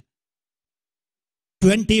deliveries here.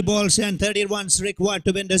 20 balls and 30 runs required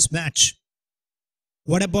to win this match.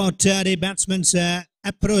 What about the batsman's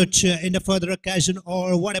approach in the further occasion,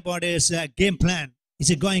 or what about his game plan? Is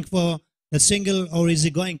he going for the single, or is he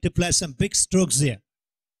going to play some big strokes here?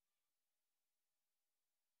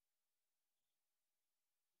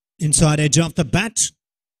 Inside edge of the bat,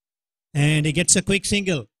 and he gets a quick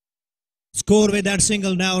single. Score with that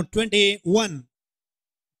single now 21.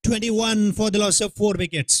 21 for the loss of 4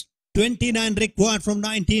 wickets. 29 required from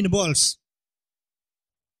 19 balls.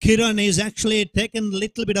 Kiran is actually taken a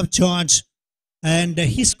little bit of charge, and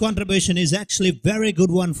his contribution is actually very good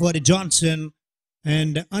one for Johnson,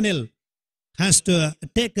 and Anil has to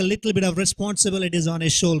take a little bit of responsibilities on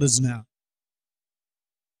his shoulders now.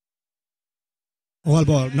 All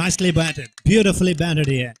ball, nicely batted, beautifully batted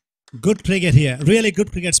here. Good cricket here, really good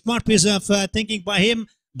cricket. Smart piece of thinking by him.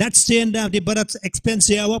 That's the end of the Bharat's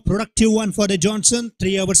expensive hour. Productive one for the Johnson.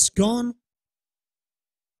 3 overs gone.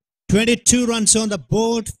 22 runs on the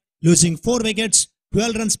board, losing 4 wickets.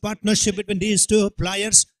 12 runs partnership between these 2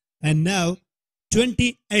 players. And now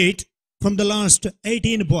 28 from the last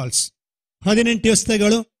 18 balls. 18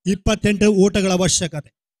 ಎಸೆತಗಳು 28 ಓಟಗಳ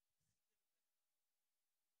ಅವಶ್ಯಕತೆ.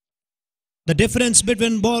 The difference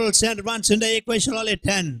between balls and runs in the equation only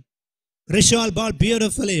 10. Rishal bowled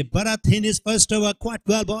beautifully. Bharat in his first over quite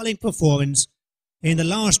well bowling performance. In the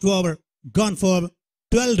last over, gone for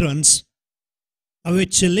 12 runs,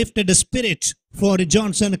 which lifted the spirit for the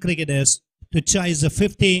Johnson cricketers to chase the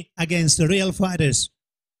 50 against the Real Fighters.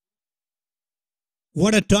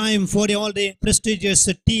 What a time for all the prestigious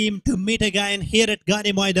team to meet again here at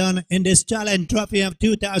Gandhi Maidan in this Challenge Trophy of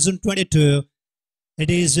 2022. It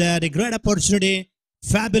is a great opportunity,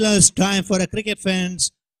 fabulous time for the cricket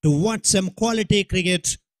fans to watch some quality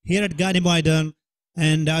cricket here at Gandhi Maidan.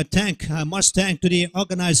 And I must thank to the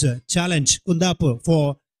organizer, Challenge Kundapura,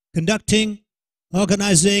 for conducting,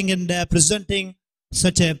 organizing and presenting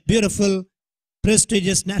such a beautiful,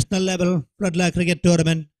 prestigious national level floodlight cricket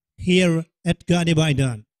tournament here at Gandhi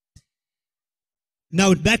Maidan.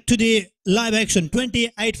 Now back to the live action,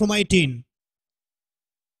 28 from 18.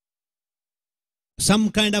 Some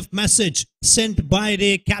kind of message sent by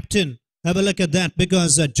the captain. Have a look at that,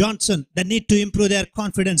 because Johnson, they need to improve their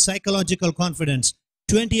confidence, psychological confidence.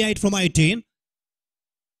 28 from 18.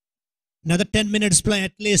 Another 10 minutes play,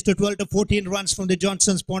 at least 12 to 14 runs from the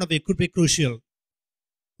Johnson's point of view could be crucial.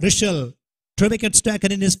 Rishal, 3 wickets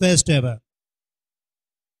taken in his first ever.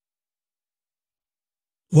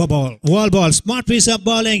 Wall ball. Smart piece of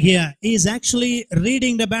bowling here. He's actually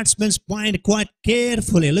reading the batsman's mind quite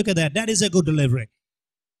carefully. Look at that. That is a good delivery.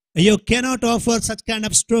 You cannot offer such kind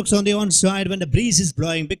of strokes on the onside when the breeze is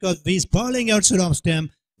blowing because he's bowling outside off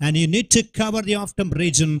stump and you need to cover the off stump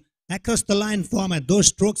region across the line format. Those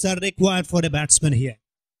strokes are required for the batsman here.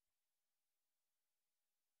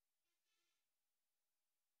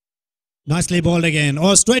 Nicely bowled again.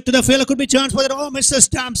 Oh, straight to the field. Could be chance for that. Oh, Mr.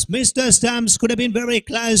 Stumps. Mr. Stumps could have been very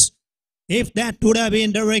close. If that would have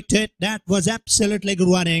been directed, that was absolutely good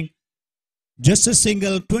running. Just a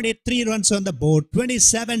single, 23 runs on the board,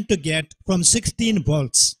 27 to get from 16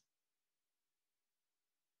 balls.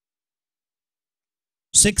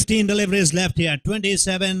 16 deliveries left here,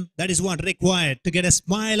 27. That is what required to get a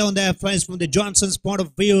smile on their face from the Johnson's point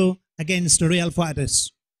of view against the real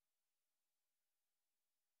fighters.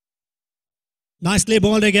 Nicely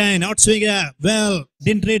bowled again, outswinger. Well,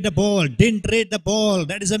 didn't read the ball,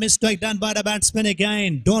 That is a mistake done by the batsman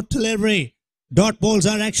again. Dot delivery. Dot balls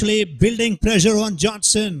are actually building pressure on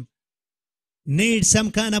Johnson. Need some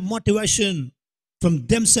kind of motivation from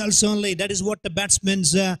themselves only. That is what the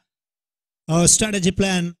batsman's strategy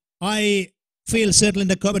plan. I feel certainly in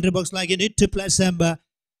the commentary box like you need to play some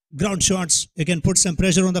ground shots. You can put some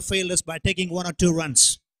pressure on the fielders by taking 1 or 2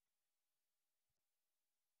 runs.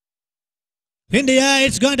 India,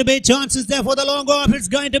 it's going to be chances there for the long off. It's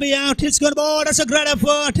going to be out. It's going to be out. That's a great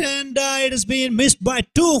effort. And it has been missed by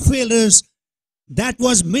 2 fielders. That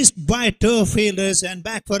was missed by 2 fielders and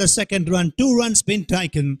back for a second run. 2 runs been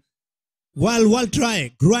taken. Well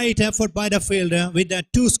try. Great effort by the fielder with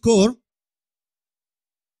that 2 score.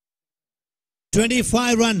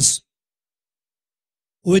 25 runs.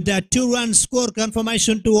 With that 2 run score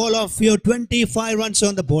confirmation to all of you. 25 runs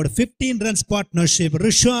on the board. 15 runs partnership.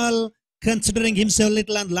 Rishal considering himself a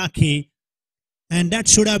little unlucky. And that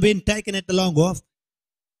should have been taken at the long off.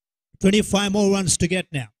 25 more runs to get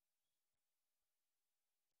now.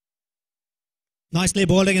 Nicely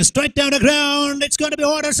bowling and straight down the ground. It's going to be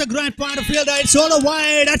hard. That's a great part of fielder. It's all a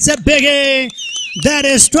wide. That's a biggie. That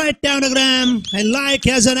is straight down the ground. And like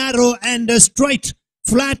as an arrow and a straight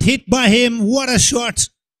flat hit by him. What a shot.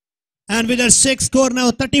 And with a 6 score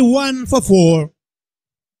now 31 for 4.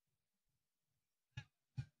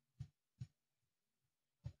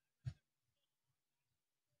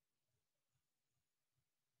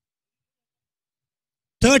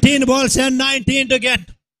 "13 balls and 19 to get."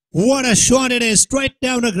 What a shot it is, straight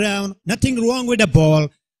down the ground. Nothing wrong with the ball,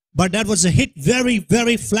 but that was a hit very,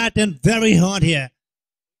 very flat and very hard here.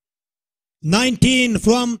 19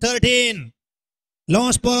 from 13.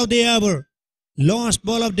 Last ball of the over. Last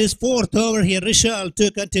ball of this 4th over here. Rishal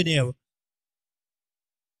to continue.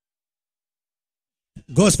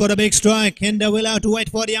 Goes for the big strike. And will have to wait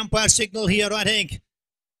for the umpire signal here, I think.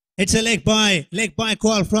 It's a leg by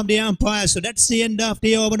call from the umpire. So that's the end of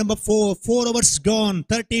the over number 4. 4 overs gone.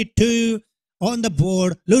 32 on the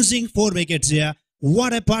board. Losing 4 wickets here.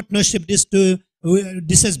 What a partnership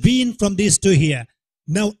this has been from these 2 here.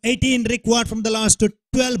 Now 18 required from the last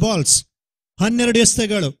 12 balls. 12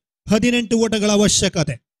 ಎಸೆತಗಳು 18 ಓಟಗಳ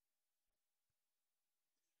ಅವಶ್ಯಕತೆ.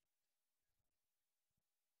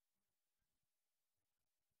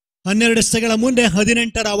 ಎಸೆತಗಳ ಮುಂದೆ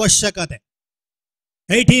 18ರ ಅವಶ್ಯಕತೆ.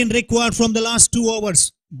 18 required from the last 2 overs.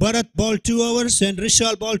 Bharat bowled 2 overs and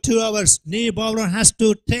Rishal bowled 2 overs. New bowler has to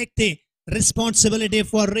take the responsibility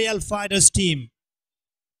for Real Fighters team.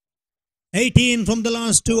 18 from the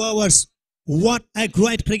last 2 overs. What a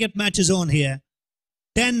great cricket match is on here.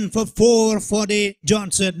 10 for 4 for the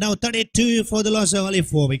Johnson. Now 32 for the loss of only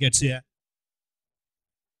 4 wickets here.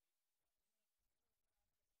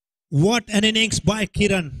 What an innings by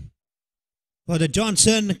Kiran. For the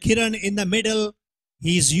Johnson, Kiran in the middle.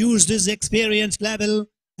 He's used his experience level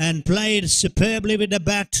and played superbly with the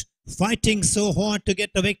bat, fighting so hard to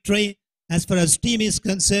get the victory as far as team is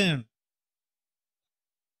concerned.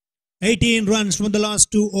 18 runs from the last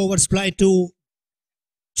 2 overs played to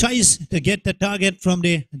chase to get the target from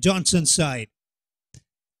the Johnson side.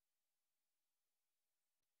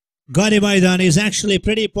 Gandhi Maidan is actually a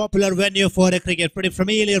pretty popular venue for the cricket, pretty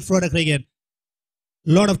familiar for the cricket.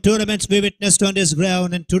 Lot of tournaments we witnessed on this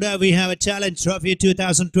ground, and today we have a Challenge Trophy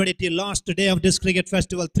 2020, last day of this cricket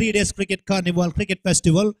festival, 3 days cricket carnival, cricket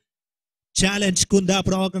festival. Challenge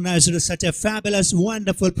Kundapura organized such a fabulous,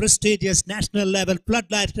 wonderful, prestigious national level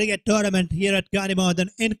floodlight cricket tournament here at Gandhi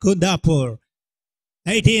in Kundapura.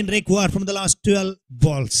 18 required from the last 12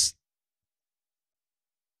 balls.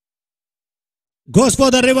 Goes for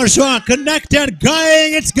the reverse shot, connected, going,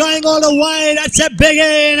 it's going all the way. That's a big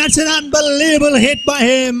in, that's an unbelievable hit by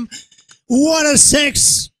him. What a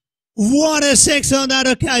 6 on that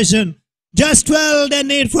occasion. Just 12 they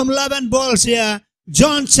need from 11 balls here.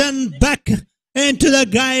 Johnson back into the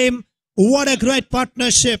game. What a great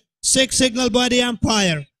partnership. 6 signal by the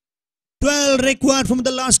umpire. 12 required from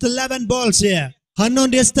the last 11 balls here.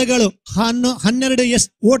 11 ಎಸ್ತಗಳು 12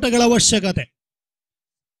 ಓಟಗಳ ಅವಶ್ಯಕತೆ.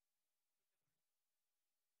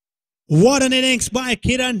 What an innings by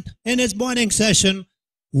Kiran in his morning session.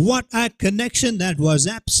 What a connection that was.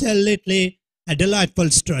 Absolutely a delightful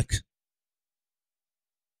stroke.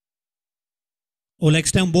 Oh, leg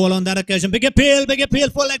stump ball on that occasion. Big appeal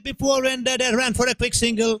for leg before and they ran for a quick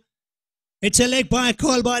single. It's a leg by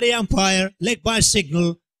call by the umpire, leg by signal.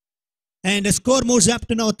 And the score moves up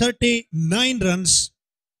to now 39 runs.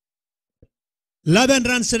 11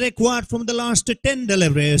 runs required from the last 10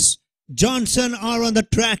 deliveries. Johnson are on the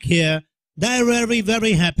track here. They're very,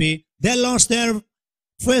 very happy. They lost their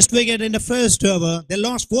first wicket in the first over. They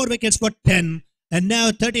lost 4 wickets for 10 and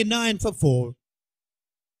now 39 for 4.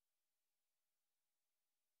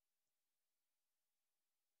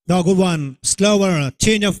 No, good one. Slower,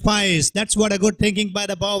 change of pace. That's what a good thinking by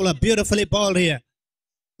the bowler. Beautifully bowled here.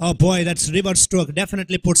 Oh boy, that's reverse stroke.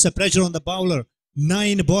 Definitely puts a pressure on the bowler.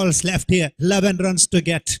 9 balls left here. 11 runs to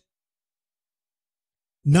get.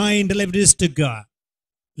 9 deliveries to go.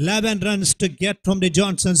 11 runs to get from the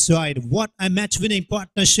Johnson side. What a match-winning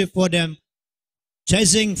partnership for them.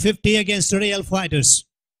 Chasing 50 against the Real Fighters.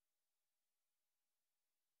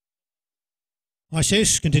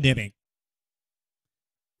 Ashish continuing.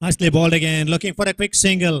 Nicely bowled again. Looking for a quick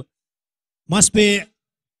single. Must be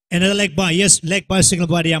another leg by. Yes, leg by signal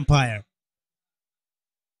by the umpire.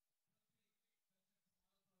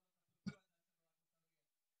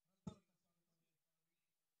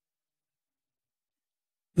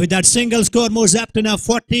 With that single, score moves up to now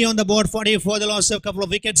 40 on the board. 40 for the loss of a couple of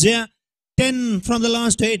wickets here. 10 from the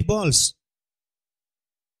last 8 balls.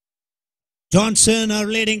 Johnson are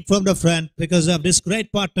leading from the front because of this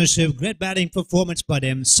great partnership, great batting performance by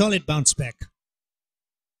them. Solid bounce back.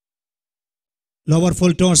 Lower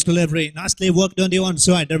full toss delivery. Nicely worked on the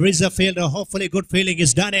onside. There is a fielder. Hopefully good fielding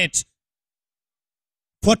has done it.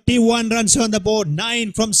 41 runs on the board.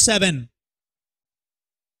 9 from 7.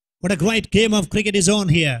 What a great game of cricket is on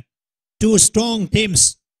here. 2 strong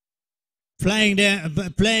teams playing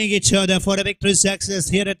each other for a victory success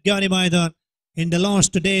here at Gandhi Maidan in the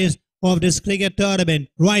last days of this cricket tournament.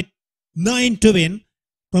 Right, 9 to win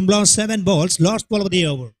from last 7 balls, last ball of the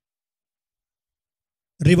over.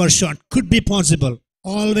 Reverse shot could be possible.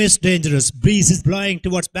 Always dangerous. Breeze is blowing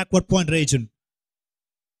towards backward point region.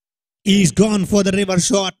 He's gone for the reverse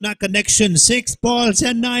shot. No connection. 6 balls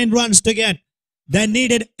and 9 runs to get. They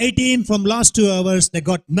needed 18 from last 2 overs. They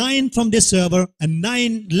got 9 from this over and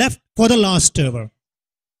 9 left for the last over.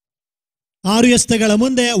 6 ಎಸೆತಗಳ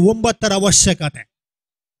ಮುಂದೆ 9 ಅವಶ್ಯಕತೆ.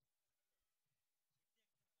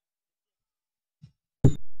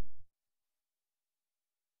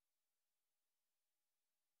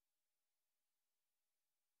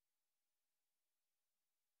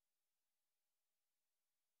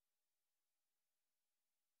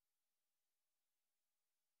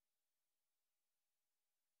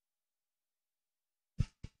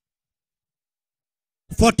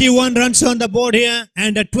 .41 runs on the board here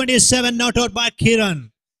and a 27 not out by Kiran.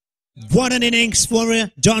 What an innings for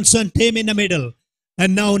Johnson team in the middle.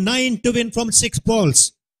 And now 9 to win from 6 balls.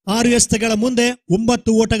 6 ಎಸೆತಗಳ ಮುಂದೆ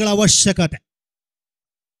 9 ಓಟಗಳ ಅವಶ್ಯಕತೆ.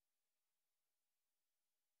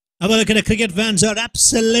 American cricket fans are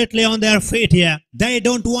absolutely on their feet here. They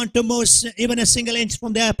don't want to move even a single inch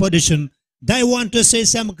from their position. They want to see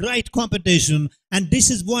some great competition, and this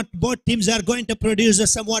is what both teams are going to produce a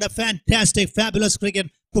somewhat a fantastic, fabulous cricket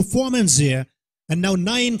performance here. And now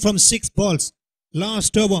 9 from 6 balls.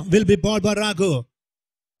 Last over will be bowled by Raghu.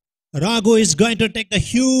 Raghu is going to take the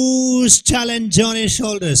huge challenge on his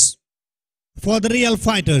shoulders for the Real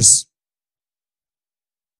Fighters.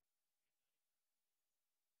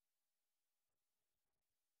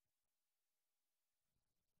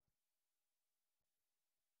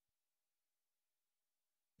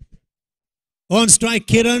 On strike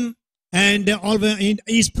Kiran, and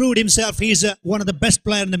he's proved himself. He's one of the best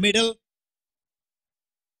players in the middle.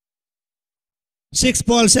 6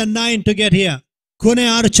 balls and 9 to get here. ಕೊನೆ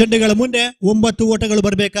 6 ಚೆಂಡುಗಳ ಮುಂದೆ 9 ಓಟಗಳು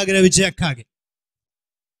ಬರಬೇಕಾಗಿದೆ ವಿಜಯಕ್ಕಾಗಿ.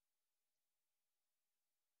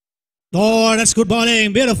 Oh, that's good bowling.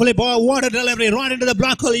 Beautifully bowled. What a delivery. Right into the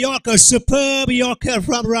black hole Yorker. Superb Yorker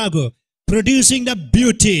from Raghu. Producing the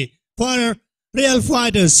beauty for Real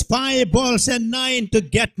Fighters. 5 balls and 9 to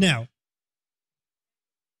get now.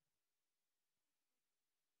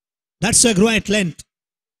 That's a great length.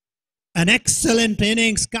 An excellent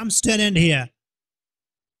innings comes to an end here.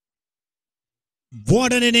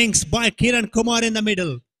 What an innings by Kiran Kumar in the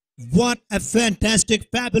middle. What a fantastic,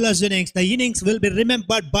 fabulous innings. The innings will be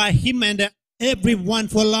remembered by him and everyone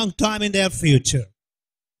for a long time in their future.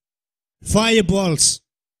 5 balls,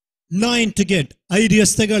 9 to get. 5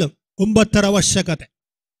 ಎಸೆತಗಳು 9 ಅವಶ್ಯಕತೆ.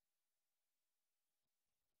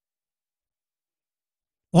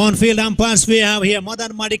 On field umpires we have here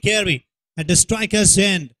Madan Madikeri at the striker's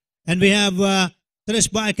end, and we have Trish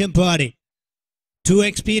Baikampadi. 2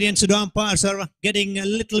 experienced umpires are getting a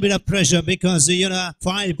little bit of pressure because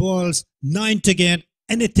 5 balls, 9 to get.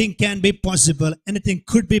 Anything can be possible. Anything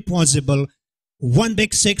could be possible. 1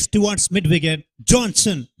 big 6 towards mid wicket.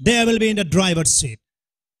 Johnson, there will be in the driver's seat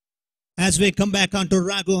as we come back onto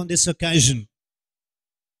Raghu on this occasion.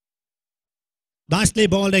 Nicely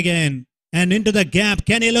balled again. And into the gap.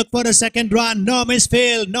 Can he look for a second run? No,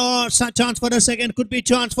 misfield. No chance for the second. Could be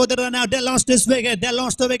chance for the run out. They lost this wicket. They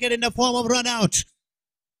lost the wicket in the form of run out.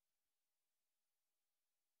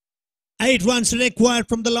 8 runs required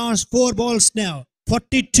from the last 4 balls now.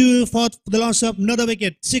 42 for the loss of another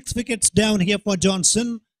wicket. 6 wickets down here for Johnson.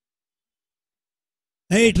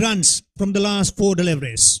 8 runs from the last 4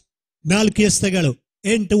 deliveries. 4 ಎಸೆತಗಳು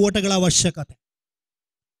 8 ಓಟಗಳ ಅವಶ್ಯಕತೆ.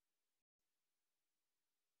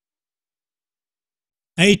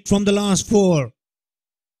 8 from the last 4.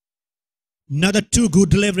 Another 2 good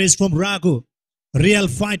deliveries from Raghu. Real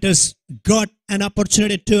fighters got an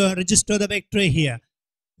opportunity to register the victory here.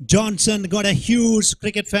 Johnson got a huge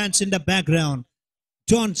cricket fans in the background.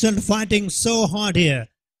 Johnson fighting so hard here.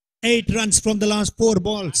 8 runs from the last 4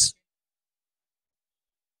 balls.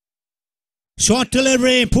 Short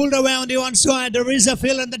delivery, pulled away on the one side. There is a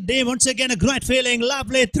field in the day. Once again, a great feeling.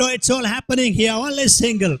 Lovely throw. It's all happening here. Only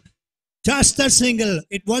single. Just a single.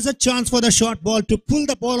 It was a chance for the short ball to pull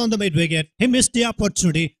the ball on the mid wicket. He missed the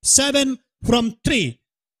opportunity. 7 from 3.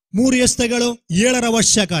 3 ಎಸೆತಗಳು 7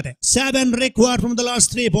 ಅವಶ್ಯಕತೆ. 7 required from the last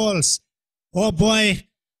 3 balls. Oh boy.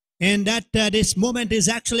 And that this moment is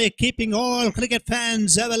actually keeping all cricket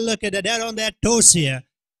fans. Have a look at it. They're on their toes here.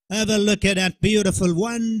 Have a look at that beautiful,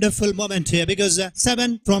 wonderful moment here. Because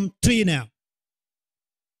 7 from 3 now.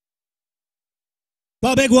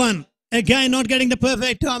 A big one. Again, not getting the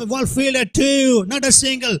perfect time. Well fielded 2. Not a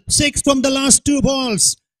single. 6 from the last 2 balls.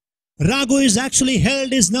 Raghu is actually held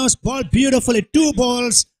his nose ball beautifully. 2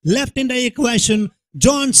 balls left in the equation.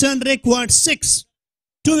 Johnson required 6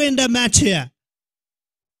 to win the match here.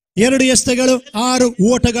 2 ಎಸೆತಗಳು 6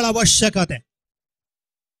 ಓಟಗಳ ಅವಶ್ಯಕತೆ.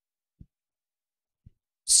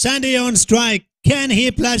 Sandy on strike. Can he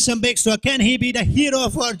play some big stroke? Can he be the hero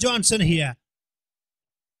for Johnson here?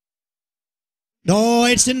 No,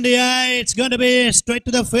 it's in the air. It's going to be straight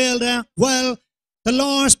to the field. Well, the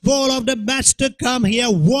last ball of the match to come here.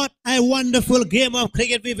 What a wonderful game of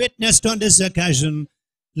cricket we witnessed on this occasion.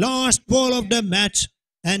 Last ball of the match.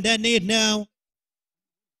 And they need now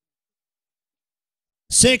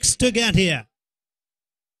 6 to get here.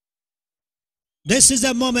 This is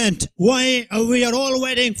the moment why we are all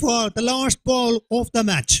waiting for the last ball of the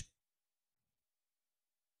match.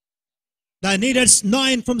 They needed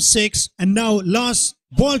 9 from 6, and now last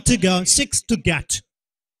ball to go, 6 to get.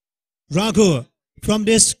 Raghu from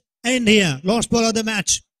this end here, last ball of the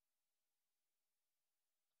match.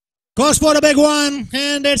 Goes for a big one,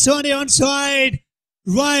 and it's on the onside.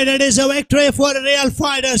 Right, it is a victory for the Real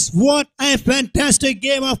Fighters. What a fantastic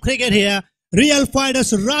game of cricket here. Real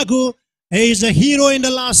Fighters Raghu is a hero in the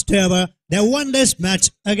last over. They won this match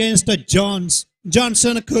against the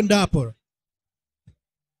Johnson Kundapura.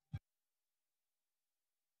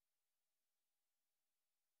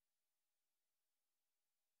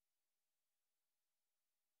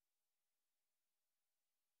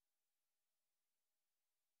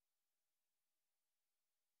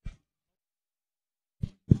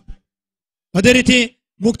 ಅದೇ ರೀತಿ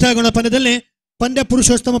ಮುಕ್ತಾಯಗೊಂಡ ಪಂದ್ಯದಲ್ಲಿ ಪಂದ್ಯ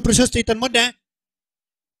ಪುರುಷೋತ್ತಮ ಪ್ರಶಸ್ತಿ ತನ್ಮಧ್ಯೆ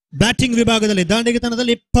batting ವಿಭಾಗದಲ್ಲಿ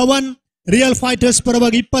ದಾಂಡಿಗೆತನದಲ್ಲಿ Pavan real fighters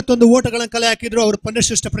ಪರವಾಗಿ 21 ಓಟಗಳನ್ನು ಕಲೆ ಹಾಕಿದ್ರು. ಅವರು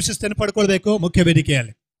ಪಂದ್ಯಶ್ರೇಷ್ಠ ಪ್ರಶಸ್ತಿಯನ್ನು ಪಡ್ಕೊಳ್ಬೇಕು ಮುಖ್ಯ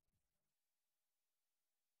ವೇದಿಕೆಯಲ್ಲಿ.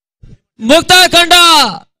 ಮುಕ್ತಾಯ ಕಂಡ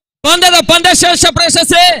ಪಂದ್ಯದ ಪಂದ್ಯಶ್ರೇಷ್ಠ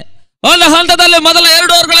ಪ್ರಶಸ್ತಿ ಒಂದು ಹಂತದಲ್ಲಿ ಮೊದಲ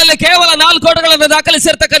 2 ಓವರ್ಗಳಲ್ಲಿ ಕೇವಲ 4 ಓಟಗಳನ್ನು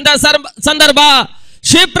ದಾಖಲಿಸಿರ್ತಕ್ಕಂಥ ಸಂದರ್ಭ.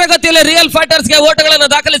 ಕ್ಷಿಪ್ರಗತಿಯಲ್ಲಿ ರಿಯಲ್ ಫೈಟರ್ಸ್ಗೆ ಓಟಗಳನ್ನು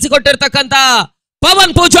ದಾಖಲಿಸಿಕೊಟ್ಟಿರ್ತಕ್ಕಂಥ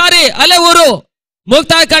ಪವನ್ ಪೂಜಾರಿ ಅಲೆಊರು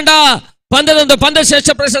ಮುಕ್ತಾಯ ಕಂಡ ಪಂದ್ಯದೊಂದು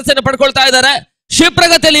ಪಂದ್ಯಶ್ರೇಷ್ಠ ಪ್ರಶಸ್ತಿಯನ್ನು ಪಡ್ಕೊಳ್ತಾ ಇದ್ದಾರೆ.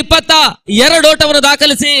 ಕ್ಷಿಪ್ರಗತಿಯಲ್ಲಿ 22 ಓಟವನ್ನು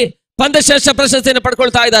ದಾಖಲಿಸಿ ಪಂದ್ಯಶ್ರೇಷ್ಠ ಪ್ರಶಸ್ತಿಯನ್ನು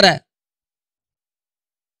ಪಡ್ಕೊಳ್ತಾ ಇದ್ದಾರೆ.